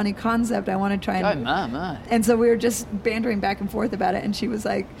 this is a funny concept. I want to try and... Oh, Mom. And so we were just bantering back and forth about it, and she was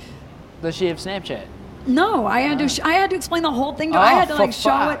like... Does she have Snapchat? No, I had to explain the whole thing to her. I had to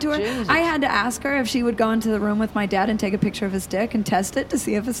show it to her. Jesus. I had to ask her if she would go into the room with my dad and take a picture of his dick and test it to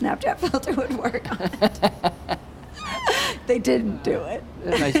see if a Snapchat filter would work on it. They didn't do it.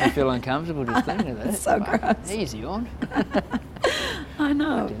 It makes me feel uncomfortable just thinking of that. It's so gross. Easy on. I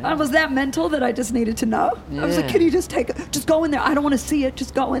know. I was that mental that I just needed to know. Yeah. I was like, can you just go in there? I don't want to see it.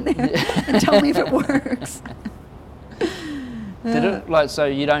 Just go in there and tell me if it works. Did it? So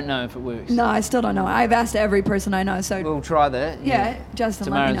you don't know if it works? No, I still don't know. I've asked every person I know. So we'll try that. Yeah, Justin,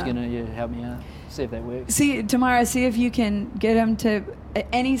 Tamara's let me know. Going to help me out. See if that works. Tamara, see if you can get him to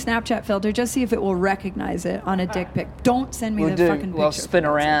any Snapchat filter. Just see if it will recognize it on a dick pic. Don't send me fucking picture. We'll spin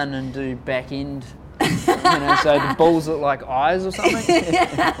around and do back end. So the balls look like eyes or something.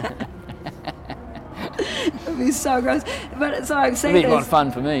 It would be so gross. But so I'm saying it'd be a lot of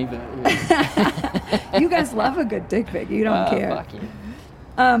fun for me. But you guys love a good dick pic. You don't care. Fuck you.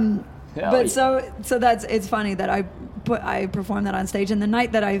 But so it's funny that I performed that on stage, and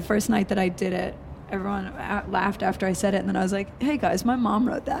first night that I did it, everyone laughed after I said it, and then I was like, "Hey guys, my mom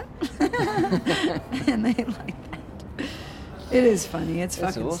wrote that," and they liked that. It is funny. It's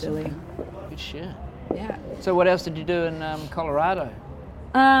fucking awesome. Silly. Good shit. Yeah. So what else did you do in Colorado?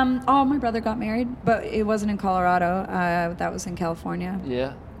 My brother got married, but it wasn't in Colorado. That was in California.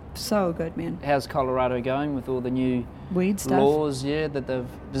 Yeah. So good, man. How's Colorado going with all the new weed stuff? Laws? Yeah,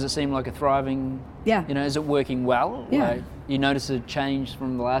 does it seem like a thriving? Yeah. Is it working well? Yeah. Like, you notice a change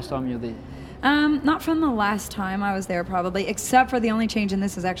from the last time you were there? Not from the last time I was there, probably, except for the only change, and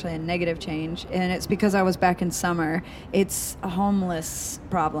this is actually a negative change, and it's because I was back in summer. It's a homeless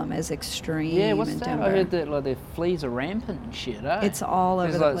problem is extreme. Yeah, what's in that? Denver. I heard that the fleas are rampant and shit. It's all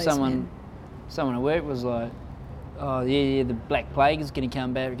over the place. Someone at work was like, "Oh yeah, the Black Plague is going to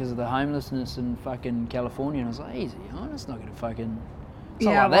come back because of the homelessness in fucking California." And I was like, "Easy, it's not going to fucking." It's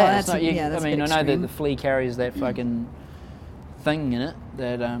not like that. That's I know extreme. that the flea carries that fucking thing in it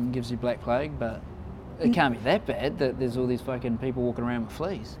that gives you Black Plague, but it can't be that bad that there's all these fucking people walking around with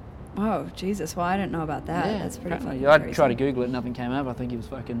fleas. Oh, Jesus. Well, I didn't know about that. Yeah, that's pretty fucking I crazy. tried to Google it, nothing came up. I think he was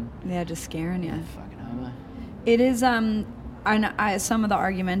fucking... Yeah, just scaring you. Fucking homo. It is, some of the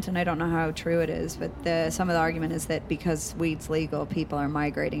argument, and I don't know how true it is, but some of the argument is that because weed's legal, people are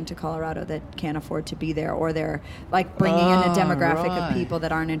migrating to Colorado that can't afford to be there, or they're like bringing in a demographic of people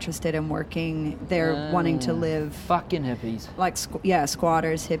that aren't interested in working. They're wanting to live. Fucking hippies. Like,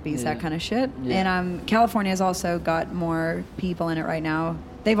 squatters, hippies, that kind of shit. Yeah. And California's also got more people in it right now.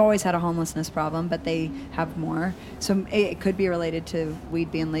 They've always had a homelessness problem, but they have more. So it could be related to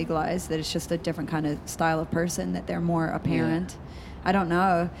weed being legalized, that it's just a different kind of style of person, that they're more apparent. Yeah. I don't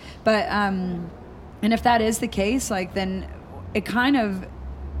know. But, and if that is the case, then it kind of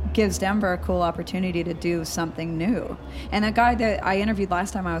gives Denver a cool opportunity to do something new. And the guy that I interviewed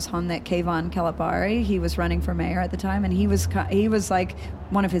last time I was home, that Kayvon Calipari, he was running for mayor at the time, and he was like,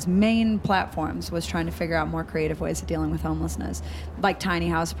 one of his main platforms was trying to figure out more creative ways of dealing with homelessness, like tiny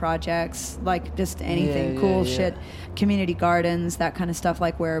house projects, like just anything, cool shit, community gardens, that kind of stuff,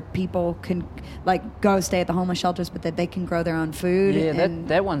 like where people can go stay at the homeless shelters, but that they can grow their own food. Yeah,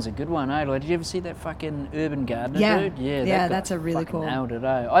 that one's a good one, eh? Did you ever see that fucking urban gardener dude? Yeah, that's a really cool. Nailed it,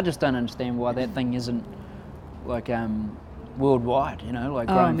 eh? I just don't understand why that thing isn't worldwide,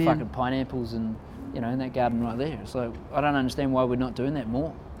 growing fucking pineapples and in that garden right there. So I don't understand why we're not doing that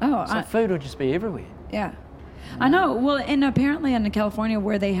more. Food will just be everywhere. Yeah. I know. Well, and apparently in California,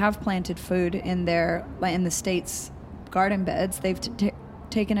 where they have planted food in the state's garden beds, they've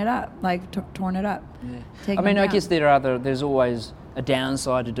taken it up, like torn it up. Yeah. I mean, I guess there's always a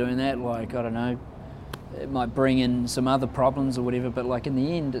downside to doing that. Like, I don't know, it might bring in some other problems or whatever, but like in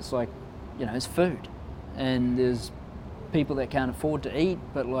the end, it's like, you know, it's food, and there's people that can't afford to eat,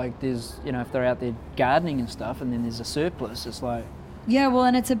 but like there's, you know, if they're out there gardening and stuff and then there's a surplus, it's like... Yeah, well,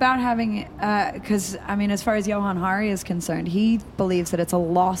 and it's about having, because, I mean, as far as Johan Hari is concerned, he believes that it's a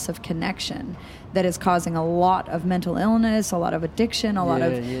loss of connection that is causing a lot of mental illness, a lot of addiction, a lot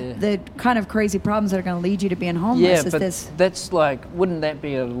of the kind of crazy problems that are going to lead you to being homeless. Yeah, but that's like, wouldn't that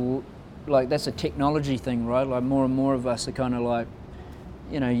be that's a technology thing, right? Like more and more of us are kind of like,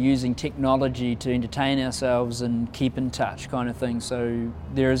 you know, using technology to entertain ourselves and keep in touch kind of thing. So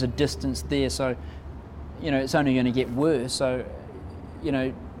there is a distance there. So, you know, it's only going to get worse. So, you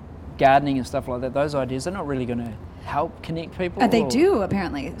know, gardening and stuff like that, those ideas, they're not really going to help connect people. They do,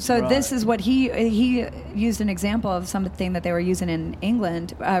 apparently. So this is what he used an example of something that they were using in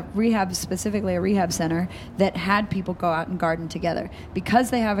England, specifically a rehab center that had people go out and garden together. Because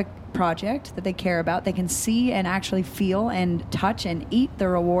they have a project that they care about, they can see and actually feel and touch and eat the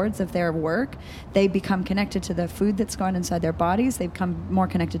rewards of their work. They become connected to the food that's going inside their bodies. They become more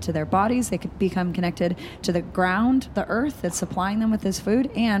connected to their bodies. They could become connected to the ground, the earth that's supplying them with this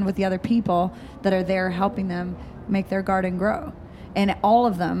food, and with the other people that are there helping them make their garden grow. And all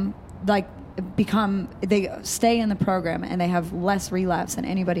of them they stay in the program, and they have less relapse than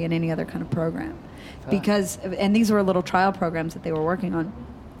anybody in any other kind of program. And these were little trial programs that they were working on.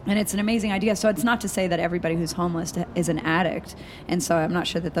 And it's an amazing idea. So it's not to say that everybody who's homeless is an addict. And so I'm not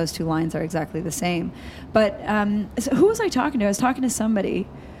sure that those two lines are exactly the same. But so who was I talking to? I was talking to somebody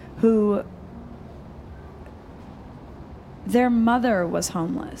who, their mother was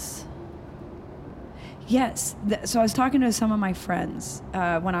homeless. Yes. So I was talking to some of my friends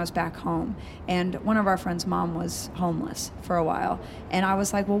when I was back home. And one of our friends' mom was homeless for a while. And I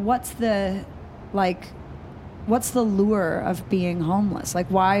was like, well, what's the lure of being homeless? Like,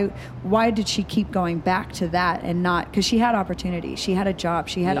 why did she keep going back to that and not, because she had opportunity, she had a job,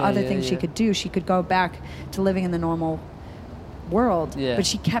 she had other things she could do, she could go back to living in the normal world, but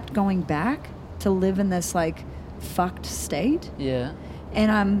she kept going back to live in this like fucked state.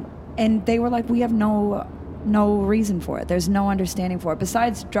 And they were like, we have no reason for it. There's no understanding for it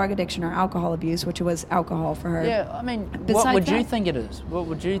besides drug addiction or alcohol abuse, which was alcohol for her. Yeah, I mean, what would you think it is? What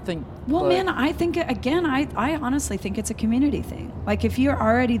would you think? Well, man, I think, again, I honestly think it's a community thing. Like, if you're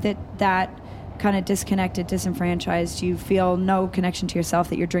already that kind of disconnected, disenfranchised, you feel no connection to yourself,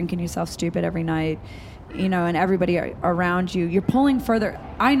 that you're drinking yourself stupid every night, you know, and everybody around you, you're pulling further.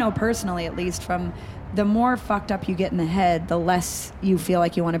 I know personally, at least, from the more fucked up you get in the head, the less you feel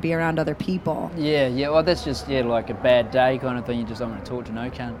like you want to be around other people. Yeah. Well, that's just, like a bad day kind of thing. You just don't want to talk to no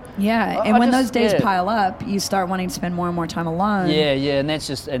cunt. Yeah, and when those days pile up, you start wanting to spend more and more time alone. Yeah, and that's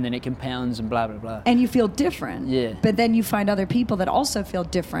just, and then it compounds and blah, blah, blah. And you feel different. Yeah. But then you find other people that also feel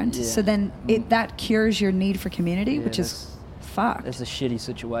different. Yeah. So then that cures your need for community, which is fucked. It's a shitty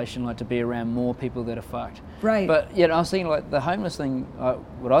situation, like to be around more people that are fucked. Right. But, I was thinking, like, the homeless thing,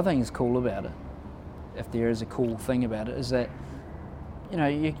 what I think is cool about it, if there is a cool thing about it, is that,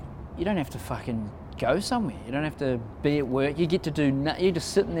 you don't have to fucking go somewhere. You don't have to be at work. You get to do you're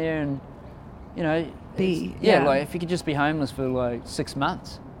just sitting there and, be. Like if you could just be homeless for like 6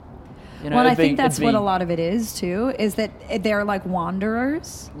 months. Well, I think that's what a lot of it is too, is that they're like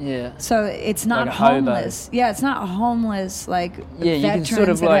wanderers. Yeah. So it's not like homeless. Yeah, it's not homeless like you can sort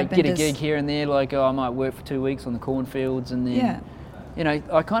of like get a gig here and there, like, I might work for 2 weeks on the cornfields and then,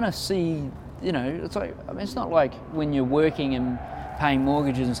 I kind of see, it's like, I mean, it's not like when you're working and paying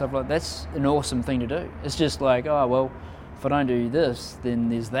mortgages and stuff like that, that's an awesome thing to do. It's just like, oh, well, if I don't do this, then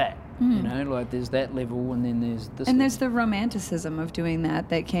there's that. Like there's that level and then there's this. And there's the romanticism of doing that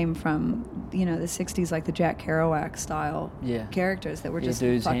came from, the 60s, like the Jack Kerouac style characters that were just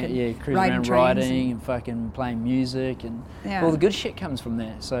dudes fucking cruising around riding and fucking playing music and all the good shit comes from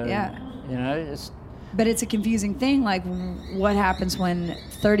there. So, it's... But it's a confusing thing, like what happens when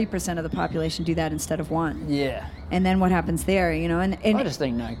 30% of the population do that instead of 1? Yeah. And then what happens there, And I just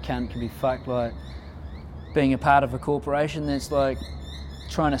think no cunt can be fucked like being a part of a corporation that's like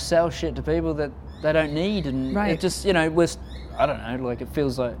trying to sell shit to people that they don't need, and it just, I don't know, like it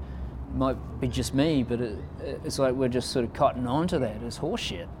feels like it might be just me, but it's like we're just sort of cotton on to that as horse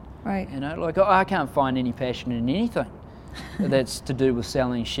shit. Right. Like I can't find any passion in anything that's to do with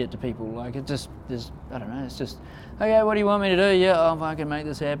selling shit to people. Like it just, I don't know, it's just, okay, what do you want me to do? Yeah, I'll fucking make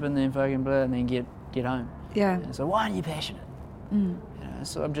this happen, then fucking blah, and then get home. Yeah. And so why aren't you passionate?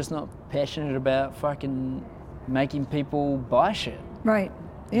 So I'm just not passionate about fucking making people buy shit. Right.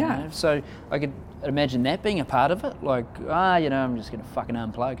 Yeah. You know? So I could imagine that being a part of it. Like, I'm just going to fucking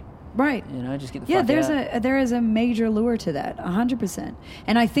unplug. Right. You know, just get the fuck out. There is a major lure to that, 100%.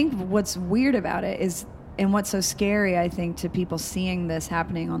 And I think what's weird about it is, and what's so scary, I think, to people seeing this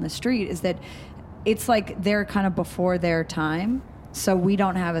happening on the street is that it's like they're kind of before their time. So we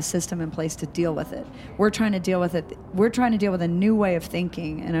don't have a system in place to deal with it. We're trying to deal with it. We're trying to deal with a new way of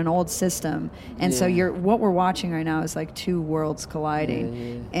thinking and an old system. And so what we're watching right now is like two worlds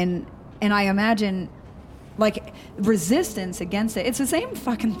colliding. And I imagine like resistance against it. It's the same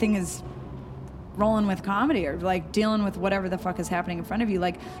fucking thing as rolling with comedy or like dealing with whatever the fuck is happening in front of you.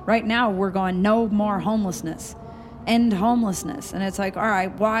 Like right now we're going, no more homelessness. End homelessness. And it's like, all right,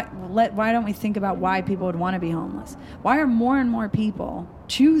 why don't we think about why people would want to be homeless? Why are more and more people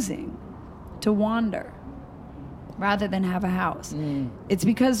choosing to wander rather than have a house? It's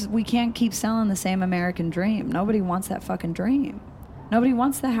because we can't keep selling the same American dream. Nobody wants that fucking dream. Nobody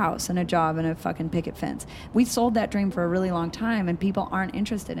wants the house and a job and a fucking picket fence. We sold that dream for a really long time and people aren't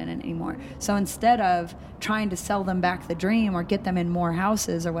interested in it anymore. So instead of trying to sell them back the dream or get them in more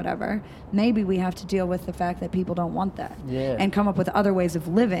houses or whatever, maybe we have to deal with the fact that people don't want that. Yeah. And come up with other ways of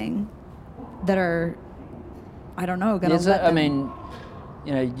living that are, I don't know, going to let them... I mean,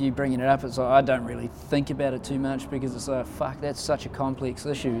 you know, you bringing it up, it's like, I don't really think about it too much because it's like, fuck, that's such a complex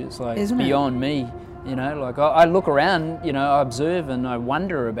issue. It's like, it's beyond me. You know, like I look around, you know, I observe and I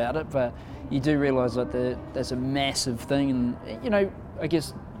wonder about it, but you do realise that that's a massive thing, and you know, I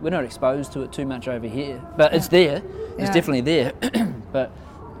guess we're not exposed to it too much over here, but it's there. It's definitely there. But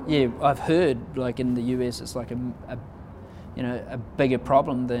yeah, I've heard like in the US, it's like a bigger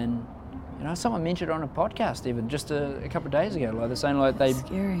problem than, you know, someone mentioned on a podcast even just a couple of days ago. Like they're saying like they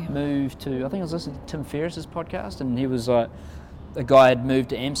moved to, I think I was listening to Tim Ferriss's podcast, and he was like, a guy had moved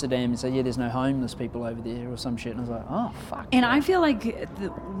to Amsterdam and said, there's no homeless people over there or some shit. And I was like, oh, fuck. And I feel like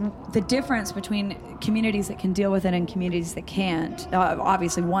the difference between communities that can deal with it and communities that can't,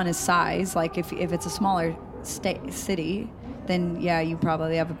 obviously one is size. Like if it's a smaller city, then you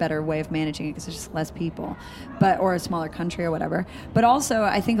probably have a better way of managing it because there's just less people, or a smaller country or whatever. But also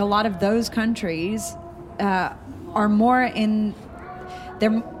I think a lot of those countries are more in...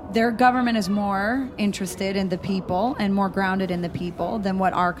 Their government is more interested in the people and more grounded in the people than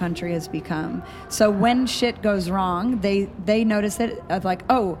what our country has become. So when shit goes wrong, they notice it of like,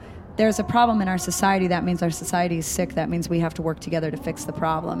 oh, there's a problem in our society. That means our society is sick. That means we have to work together to fix the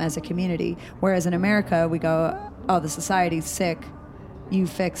problem as a community. Whereas in America, we go, oh, the society's sick. You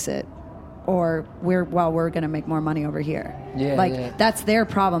fix it. Or we're going to make more money over here. That's their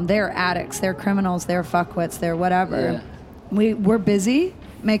problem. They're addicts. They're criminals. They're fuckwits. They're whatever. Yeah. We're busy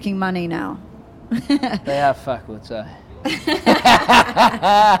making money now. They are fuckwits,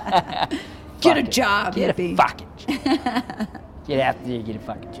 Get a job. Get a fucking job. Get out there, get a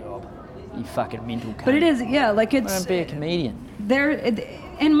fucking job. You fucking mental cunt. But it is, like it's... Don't be a comedian.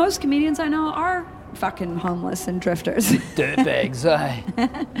 And most comedians I know are fucking homeless and drifters. Dirtbags,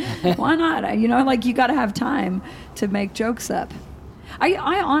 Why not? You know, like you got to have time to make jokes up.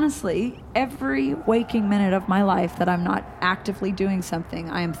 I honestly, every waking minute of my life that I'm not actively doing something,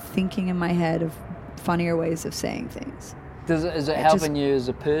 I am thinking in my head of funnier ways of saying things. Is it helping you as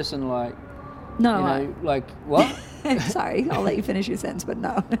a person, like... No. You know, like, what? Sorry, I'll let you finish your sentence, but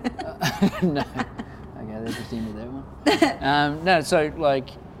no. No. Okay, that just ended that one. No, so, like,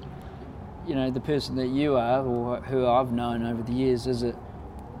 you know, the person that you are, or who I've known over the years, is it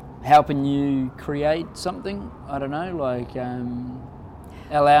helping you create something? I don't know, like...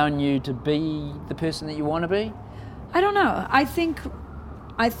 allowing you to be the person that you want to be? I don't know. I think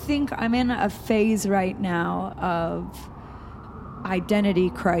I'm in a phase right now of identity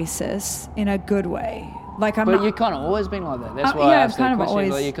crisis in a good way. Like But you've kind of always been like that. That's why I asked that question.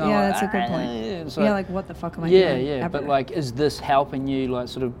 Always, like that's a good point. Like what the fuck am I doing? Yeah. But like, is this helping you like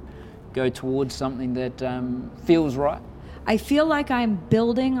sort of go towards something that feels right? I feel like I'm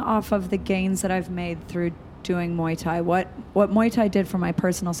building off of the gains that I've made through doing Muay Thai. What Muay Thai did for my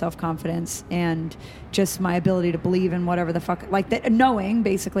personal self-confidence and just my ability to believe in whatever the fuck, like that, knowing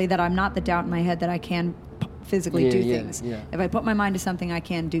basically that I'm not the doubt in my head that I can physically do things. Yeah. If I put my mind to something, I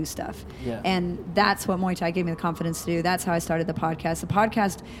can do stuff. Yeah. And that's what Muay Thai gave me the confidence to do. That's how I started the podcast. The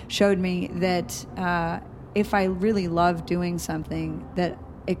podcast showed me that if I really love doing something, that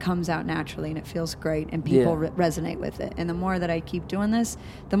it comes out naturally and it feels great and people resonate with it. And the more that I keep doing this,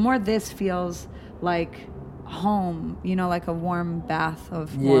 the more this feels like home, you know, like a warm bath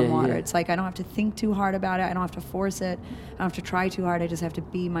of warm water. It's like I don't have to think too hard about it. I don't have to force it. I don't have to try too hard. I just have to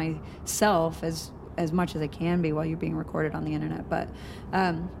be myself as much as I can be while you're being recorded on the internet. But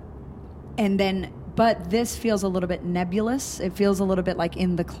and then But this feels a little bit nebulous. It feels a little bit like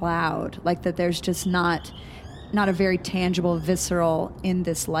in the cloud, like that there's just not a very tangible, visceral, in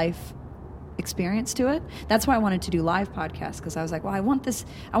this life experience to it. That's why I wanted to do live podcasts, because I was like, well, I want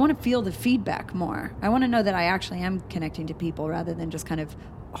to feel the feedback more. I want to know that I actually am connecting to people rather than just kind of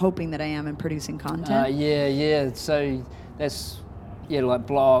hoping that I am and producing content. Yeah. So that's, like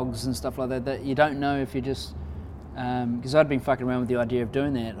blogs and stuff like that you don't know if you're just... Because I'd been fucking around with the idea of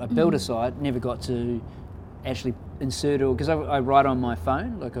doing that. I built a site, never got to actually insert it, because I write on my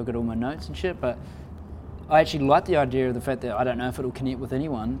phone, like I've got all my notes and shit, but I actually like the idea of the fact that I don't know if it'll connect with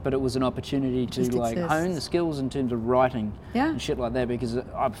anyone, but it was an opportunity to like hone the skills in terms of writing and shit like that, because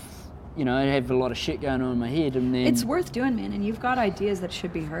I have a lot of shit going on in my head, and then... It's worth doing, man, and you've got ideas that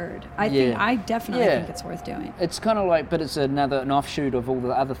should be heard. I definitely think it's worth doing. It's kind of like, but it's an offshoot of all the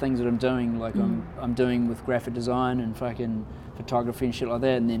other things that I'm doing, like I'm doing with graphic design and fucking photography and shit like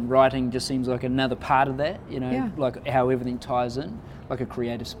that, and then writing just seems like another part of that, like how everything ties in, like a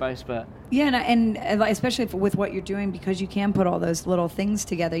creative space, but... Yeah, and especially with what you're doing, because you can put all those little things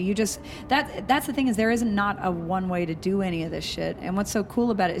together. You just... That's the thing, is there isn't not a one way to do any of this shit. And what's so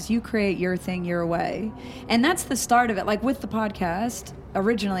cool about it is you create your thing your way. And that's the start of it. Like with the podcast,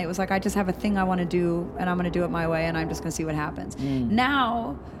 originally it was like, I just have a thing I want to do, and I'm going to do it my way, and I'm just going to see what happens.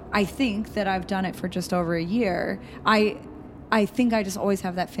 Now, I think that I've done it for just over a year. I think I just always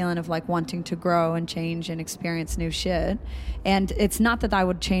have that feeling of like wanting to grow and change and experience new shit. And it's not that I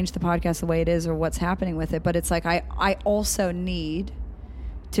would change the podcast the way it is or what's happening with it, but it's like I also need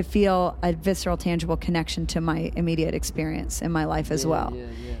to feel a visceral, tangible connection to my immediate experience in my life as well. Yeah.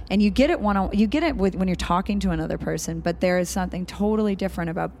 And you get it when you're talking to another person, but there is something totally different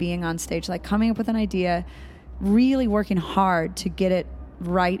about being on stage, like coming up with an idea, really working hard to get it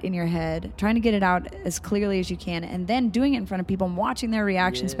right in your head, trying to get it out as clearly as you can, and then doing it in front of people and watching their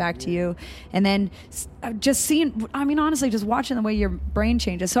reactions back to you, and then just seeing, honestly, just watching the way your brain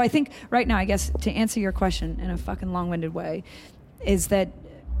changes. So I think right now, I guess, to answer your question in a fucking long-winded way, is that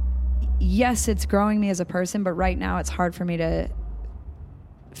yes, it's growing me as a person, but right now it's hard for me to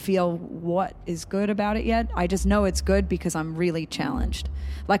feel what is good about it yet. I just know it's good because I'm really challenged.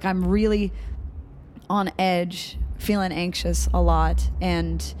 Like I'm really on edge, feeling anxious a lot,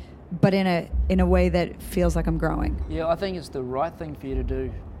 but in a way that feels like I'm growing. Yeah, I think it's the right thing for you to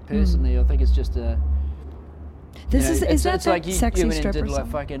do. Personally, I think it's just a... It's like you went and did like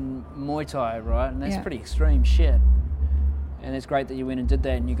fucking Muay Thai, right? And that's pretty extreme shit. And it's great that you went and did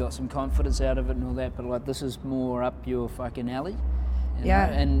that and you got some confidence out of it and all that, but like this is more up your fucking alley. You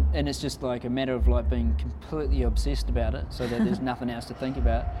know? And it's just like a matter of like being completely obsessed about it so that there's nothing else to think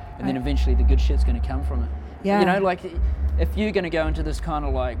about, and then eventually the good shit's going to come from it. Yeah. Like if you're going to go into this kind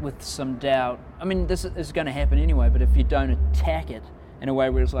of like with some doubt, this is going to happen anyway, but if you don't attack it in a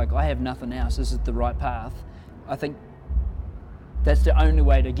way where it's like, I have nothing else, this is the right path, I think that's the only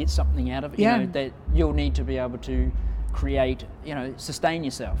way to get something out of it. That you'll need to be able to create, sustain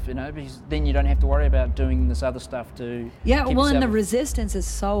yourself, because then you don't have to worry about doing this other stuff to keep and the resistance is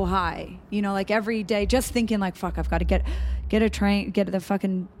so high, like every day just thinking like, fuck, I've got to get a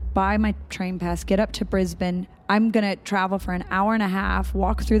train, buy my train pass, get up to Brisbane. I'm going to travel for an hour and a half,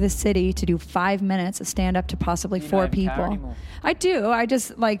 walk through the city to do 5 minutes of stand up to possibly 4 people. I do. I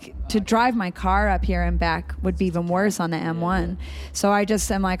just to drive my car up here and back would be even worse on the M1. So I just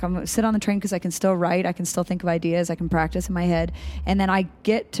am like, I'm going to sit on the train because I can still write. I can still think of ideas. I can practice in my head. And then I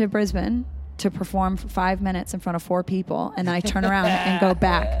get to Brisbane to perform for 5 minutes in front of 4 people, and then I turn around and go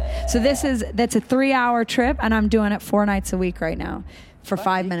back. So that's a 3-hour trip, and I'm doing it 4 nights a week right now for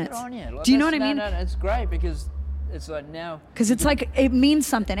 5 minutes. Do you know what I mean? No, it's great because it's like now... Because it's like, it means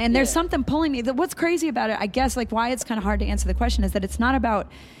something, and there's something pulling me. What's crazy about it, I guess, like why it's kind of hard to answer the question is that it's not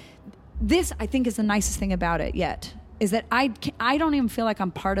about... This, I think, is the nicest thing about it yet, is that I don't even feel like I'm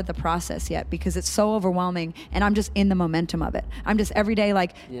part of the process yet because it's so overwhelming, and I'm just in the momentum of it. I'm just every day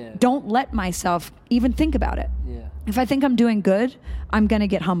don't let myself even think about it. Yeah. If I think I'm doing good, I'm going to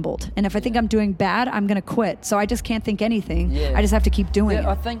get humbled. And if I think I'm doing bad, I'm going to quit. So I just can't think anything. Yeah. I just have to keep doing it.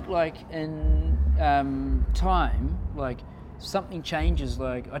 I think in time, something changes.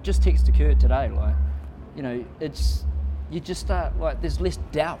 I just texted Kurt today, you just start, there's less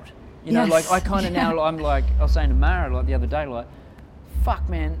doubt. I kind of now, I'm like, I was saying to Mara the other day, fuck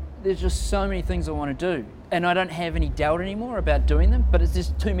man, there's just so many things I want to do. And I don't have any doubt anymore about doing them, but it's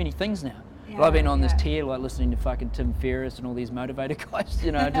just too many things now. Yeah, I've been on this tear, listening to fucking Tim Ferriss and all these motivator guys,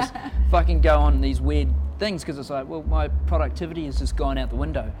 just fucking go on these weird things because it's like, well, my productivity has just gone out the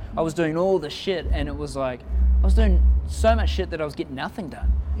window. I was doing all this shit and it was like, I was doing so much shit that I was getting nothing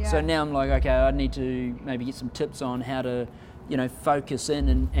done. Yeah. So now I'm like, okay, I need to maybe get some tips on how to, focus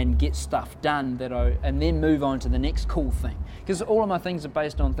in and get stuff done and then move on to the next cool thing. Because all of my things are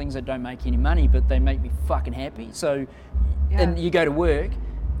based on things that don't make any money, but they make me fucking happy. So, and you go to work,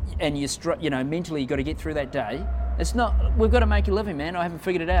 and mentally you got to get through that day. It's not, we've got to make a living, man. I haven't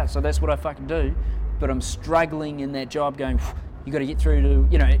figured it out, so that's what I fucking do. But I'm struggling in that job going, you got to get through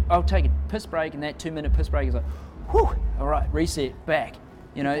to, I'll take a piss break, and that 2-minute piss break is like, whew, all right, reset, back.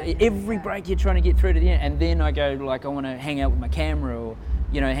 Every break you're trying to get through to the end, and then I go I want to hang out with my camera, or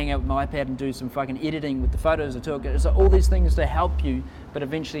hang out with my iPad and do some fucking editing with the photos I took. It's all these things to help you, but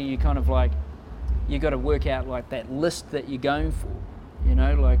eventually you kind of you got to work out that list that you're going for.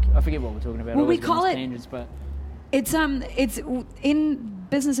 I forget what we're talking about. Well, we call it tangents, but it's in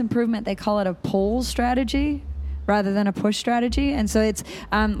business improvement they call it a pull strategy rather than a push strategy, and so it's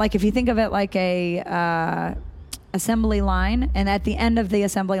if you think of it like a assembly line, and at the end of the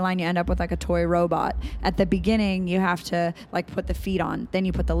assembly line you end up with a toy robot. At the beginning you have to put the feet on, then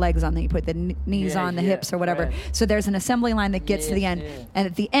you put the legs on, then you put the knees on, the hips or whatever. Right. So there's an assembly line that gets to the end, and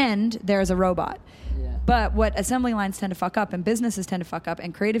at the end there's a robot. But what assembly lines tend to fuck up, and businesses tend to fuck up,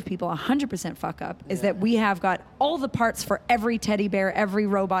 and creative people 100% fuck up, is that we have got all the parts for every teddy bear, every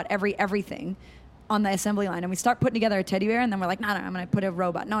robot, everything on the assembly line, and we start putting together a teddy bear, and then we're like, no, I'm going to put a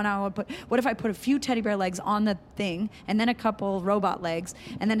robot. What if I put a few teddy bear legs on the thing, and then a couple robot legs,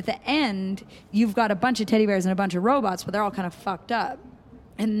 and then at the end, you've got a bunch of teddy bears and a bunch of robots, but they're all kind of fucked up.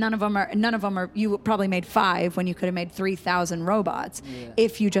 And none of them are, you probably made 5 when you could have made 3,000 robots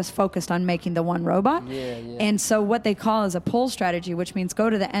if you just focused on making the one robot. And so what they call is a pull strategy, which means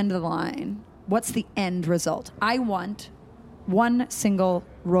go to the end of the line. What's the end result? I want one single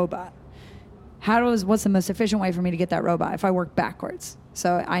robot. What's the most efficient way for me to get that robot? If I work backwards.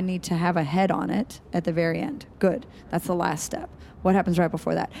 So I need to have a head on it at the very end. Good. That's the last step. What happens right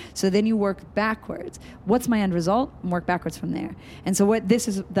before that? So then you work backwards. What's my end result? And work backwards from there. And so this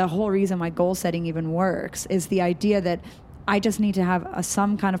is the whole reason why goal setting even works, is the idea that I just need to have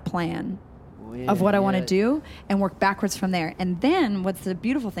some kind of plan of what I want to do and work backwards from there. And then what's the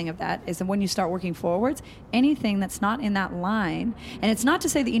beautiful thing of that is that when you start working forwards, anything that's not in that line, and it's not to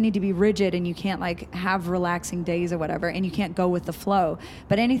say that you need to be rigid and you can't have relaxing days or whatever, and you can't go with the flow,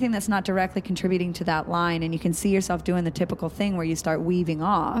 but anything that's not directly contributing to that line, and you can see yourself doing the typical thing where you start weaving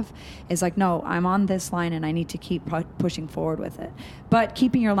off, is no, I'm on this line and I need to keep pushing forward with it. But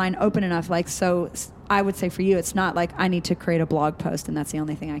keeping your line open enough, so I would say for you, it's not I need to create a blog post and that's the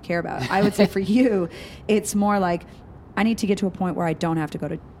only thing I care about. I would say for you, it's more I need to get to a point where I don't have to go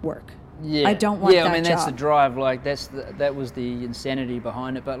to work. Yeah. I don't want that job. That's the drive. That was the insanity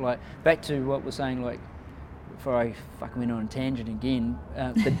behind it. But back to what we're saying, before I fucking went on a tangent again,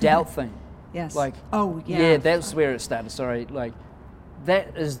 the doubt thing. Yes. Yeah, that's where it started. Sorry.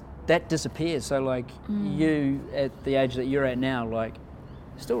 That disappears. So you at the age that you're at now,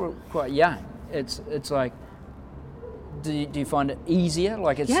 still quite young. It's do you find it easier?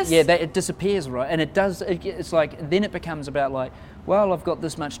 Yes. It disappears, right? And it does. It's then it becomes about I've got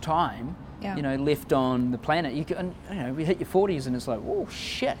this much time, left on the planet. We hit your 40s and it's oh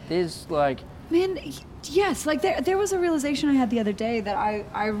shit. There's man, yes. There was a realization I had the other day that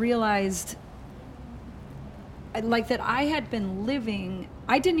I realized. That I had been living,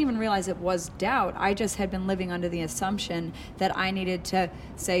 I didn't even realize it was doubt. I just had been living under the assumption that I needed to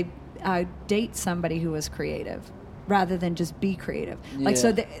say. Date somebody who was creative rather than just be creative.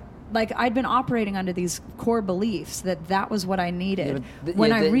 I'd been operating under these core beliefs that was what I needed.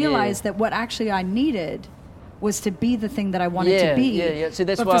 I realized that what actually I needed was to be the thing that I wanted to be. So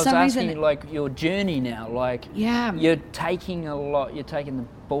that's why I was asking you, your journey now. You're taking the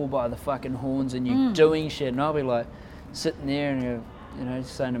bull by the fucking horns and you're doing shit. And I'll be sitting there and you're,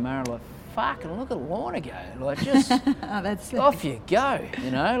 saying to Mara, fucking look at Lorna go. Just that's off you go,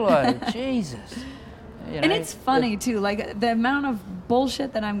 Jesus. And it's funny too, the amount of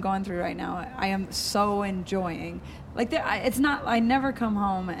bullshit that I'm going through right now, I am so enjoying. It's not, I never come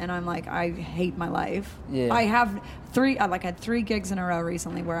home and I'm I hate my life. Yeah. I have had 3 gigs in a row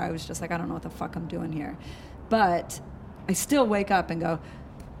recently where I was just I don't know what the fuck I'm doing here. But I still wake up and go,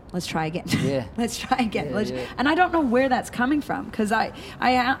 let's try again. Yeah. Let's try again. And I don't know where that's coming from because I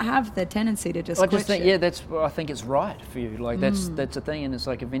have the tendency to just quit shit. I think it's right for you. That's the thing, and it's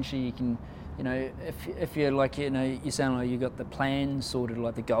eventually you can, if you're you sound like you got the plan sorted,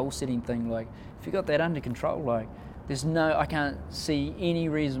 the goal setting thing. If you got that under control, I can't see any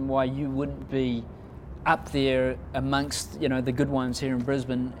reason why you wouldn't be up there amongst the good ones here in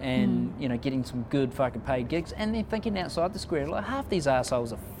Brisbane and getting some good fucking paid gigs, and then thinking outside the square. Half these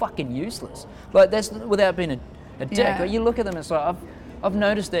assholes are fucking useless. That's without being a dick. You look at them, it's I've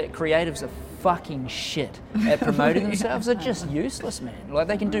noticed that creatives are fucking shit at promoting themselves. They're just useless, man. Like,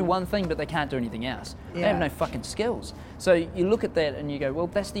 they can do one thing, but they can't do anything else. They have no fucking skills. So you look at that and you go, well,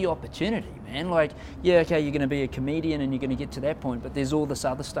 that's the opportunity, man. Like, yeah, okay, you're going to be a comedian and you're going to get to that point, but there's all this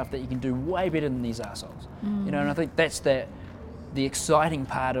other stuff that you can do way better than these assholes. You know, and I think that's the exciting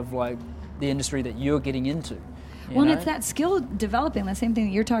part of, like, the industry that you're getting into. Well, and it's that skill developing, the same thing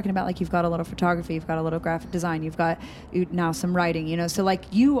that you're talking about. Like, you've got a little photography, you've got a little graphic design, you've got now some writing, you know. So, like,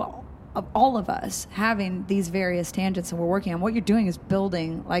 all of us having these various tangents and we're working on, what you're doing is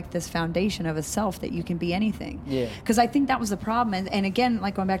building, like, this foundation of a self that you can be anything. Yeah. Because I think that was the problem. And again,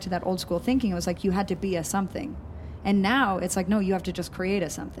 like, going back to that old school thinking, it was like you had to be a something. And now it's like, no, you have to just create a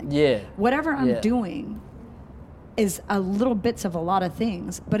something. Yeah. Whatever I'm doing is a little bits of a lot of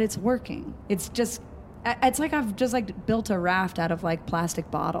things, but it's working. It's like I've just, like, built a raft out of, like, plastic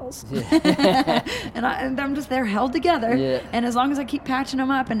bottles. Yeah. and I'm just, they're held together. Yeah. And as long as I keep patching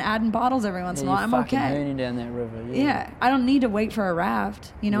them up and adding bottles every once in a while, I'm okay. You're fucking down that river. Yeah. I don't need to wait for a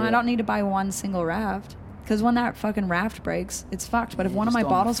raft. You know, I don't need to buy one single raft. Because when that fucking raft breaks, it's fucked. But if one of my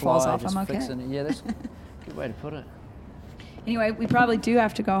bottles falls off, I'm okay. Yeah, that's a good way to put it. Anyway, we probably do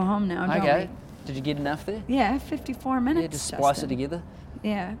have to go home now, don't we? Did you get enough there? Yeah, 54 minutes. Yeah, just splice it together.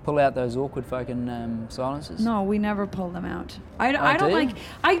 Yeah. Pull out those awkward fucking silences. No, we never pull them out. I don't like.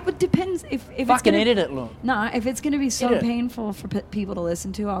 It depends if fucking it's gonna edit it, look. No, if it's going to be so painful for people to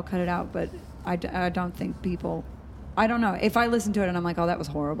listen to, I'll cut it out. But I don't think people. I don't know. If I listen to it and I'm like, oh, that was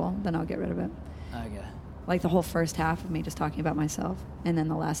horrible, then I'll get rid of it. Okay. Like the whole first half of me just talking about myself, and then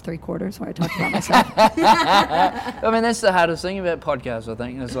the last 3/4 where I talk about myself. I mean, that's the hardest thing about podcasts, I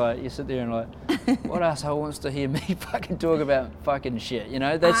think. It's like, you sit there and like, what asshole wants to hear me fucking talk about fucking shit, you know?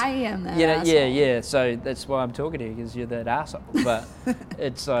 I am that asshole. Yeah, so that's why I'm talking to you, because you're that asshole. But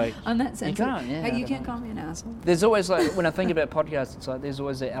it's like... I'm that sensitive. You can't call me an asshole. There's always, like, when I think about podcasts, it's like, there's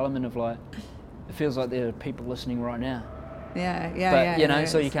always that element of, like, it feels like there are people listening right now. Yeah, you know,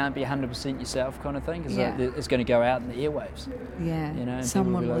 so you can't be 100% yourself, kind of thing, because like, it's going to go out in the airwaves. Yeah, you know,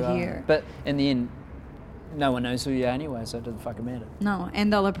 someone will hear. But in the end, no one knows who you are anyway, so it doesn't fucking matter. No,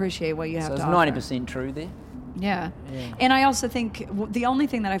 and they'll appreciate what you have to offer. So it's 90% true there. Yeah, and I also think the only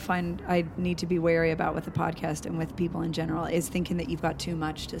thing that I find I need to be wary about with the podcast and with people in general is thinking that you've got too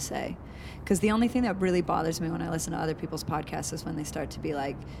much to say. Because the only thing that really bothers me when I listen to other people's podcasts is when they start to be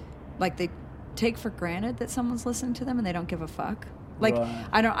like they take for granted that someone's listening to them and they don't give a fuck. Like, right.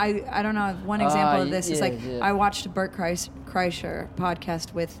 I don't know. One example of this is I watched a Bert Kreischer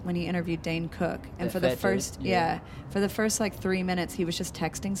podcast when he interviewed Dane Cook, and for the first like 3 minutes he was just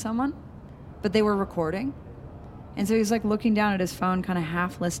texting someone, but they were recording, and so he was like looking down at his phone, kind of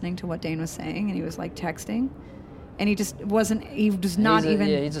half listening to what Dane was saying, and he was like texting. And he just wasn't. He was not even.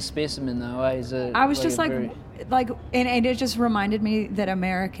 Yeah, he's a specimen, though. I was just and it just reminded me that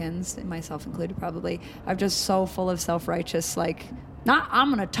Americans, myself included, probably, are just so full of self-righteous. Like,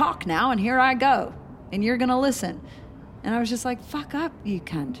 I'm gonna talk now, and here I go, and you're gonna listen. And I was just like, fuck up, you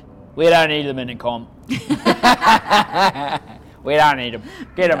cunt. We don't need them in the comp. We don't need them.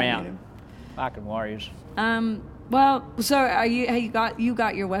 Get them out. Fucking warriors. Well, so you got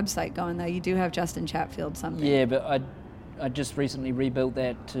your website going, though. You do have Justin Chatfield something. Yeah, but I just recently rebuilt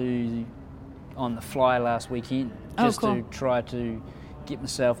that on the fly last weekend, just to try to get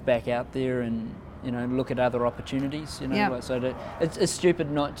myself back out there and, you know, look at other opportunities. You know, like, so it's stupid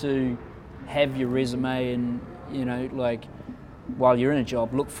not to have your resume and, you know, like, while you're in a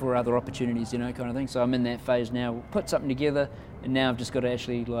job, look for other opportunities, you know, kind of thing. So I'm in that phase now. Put something together, and now I've just got to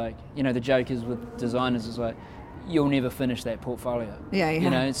actually, like, you know, the joke is with designers is like, you'll never finish that portfolio. Yeah. You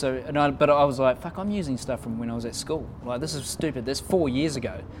know, so but I was like, fuck, I'm using stuff from when I was at school. Like, this is stupid. That's 4 years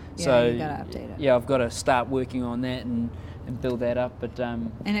ago. Yeah, so you gotta update it. Yeah, I've got to start working on that and build that up. But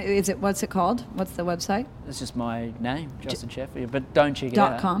and what's it called? What's the website? It's just my name, Justin Chatfield. But don't check it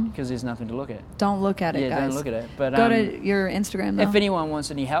out .com because there's nothing to look at. Don't look at it, guys. Yeah, don't look at it. But go to your Instagram, though. If anyone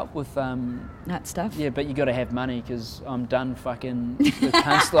wants any help with that stuff. Yeah, but you got to have money because I'm done fucking with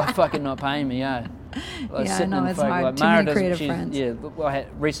cunts like fucking not paying me. Like, yeah, I know, it's hard. Like, too many creative friends. Yeah, well,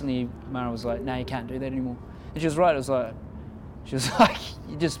 recently Mara was like, no, you can't do that anymore. And she was right. She was like,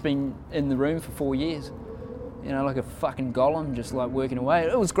 you've just been in the room for 4 years. You know, like a fucking golem, just like working away.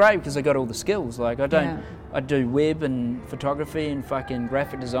 It was great because I got all the skills. Like, I do web and photography and fucking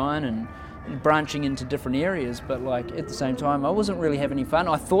graphic design and branching into different areas. But like at the same time, I wasn't really having any fun.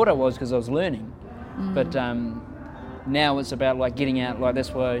 I thought I was because I was learning. But now it's about like getting out. Like, that's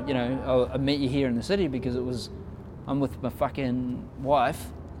why, you know, I met you here in the city because I'm with my fucking wife,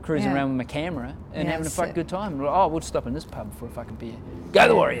 cruising around with my camera and having a fucking good time. Like, oh, we'll stop in this pub for a fucking beer. Go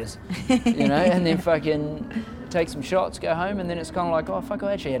the Warriors! You know, and then fucking take some shots, go home, and then it's kind of like, oh, fuck,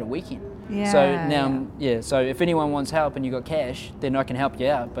 I actually had a weekend. Yeah. So now, so if anyone wants help and you got cash, then I can help you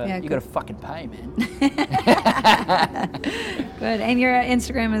out. But you got to fucking pay, man. Good. And your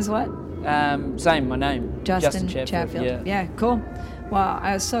Instagram is what? Same, my name. Justin Chatfield. Yeah, cool. Wow,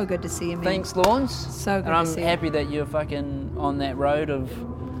 it was so good to see you, man. Thanks, Lawns. So good and to see you. I'm happy that you're fucking on that road of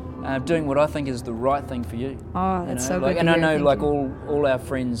doing what I think is the right thing for you. Oh, that's so good. And I know, like all our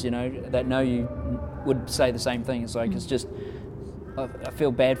friends, that know you would say the same thing. It's like it's just, I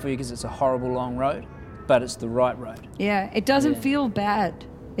feel bad for you because it's a horrible long road, but it's the right road. Yeah, it doesn't feel bad.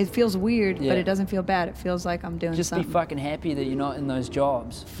 It feels weird, but it doesn't feel bad. It feels like I'm doing something. Just be fucking happy that you're not in those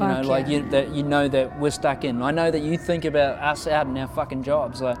jobs. Fuck that we're stuck in. I know that you think about us out in our fucking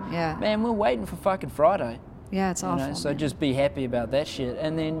jobs. Like, man, we're waiting for fucking Friday. Yeah, it's awful. So just be happy about that shit,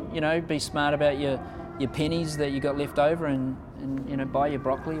 and then be smart about your pennies that you got left over, and buy your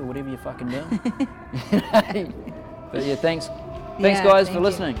broccoli or whatever you're fucking doing. But yeah, thanks guys for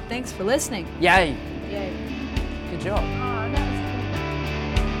listening. Thanks for listening. Yay. Yay. Good job. Oh, that was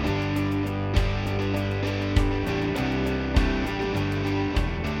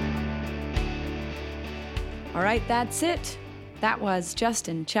All right, that's it. That was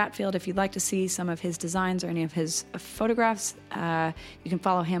Justin Chatfield. If you'd like to see some of his designs or any of his photographs, you can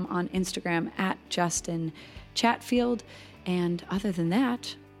follow him on Instagram at Justin Chatfield. And other than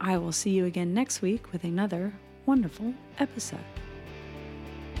that, I will see you again next week with another wonderful episode.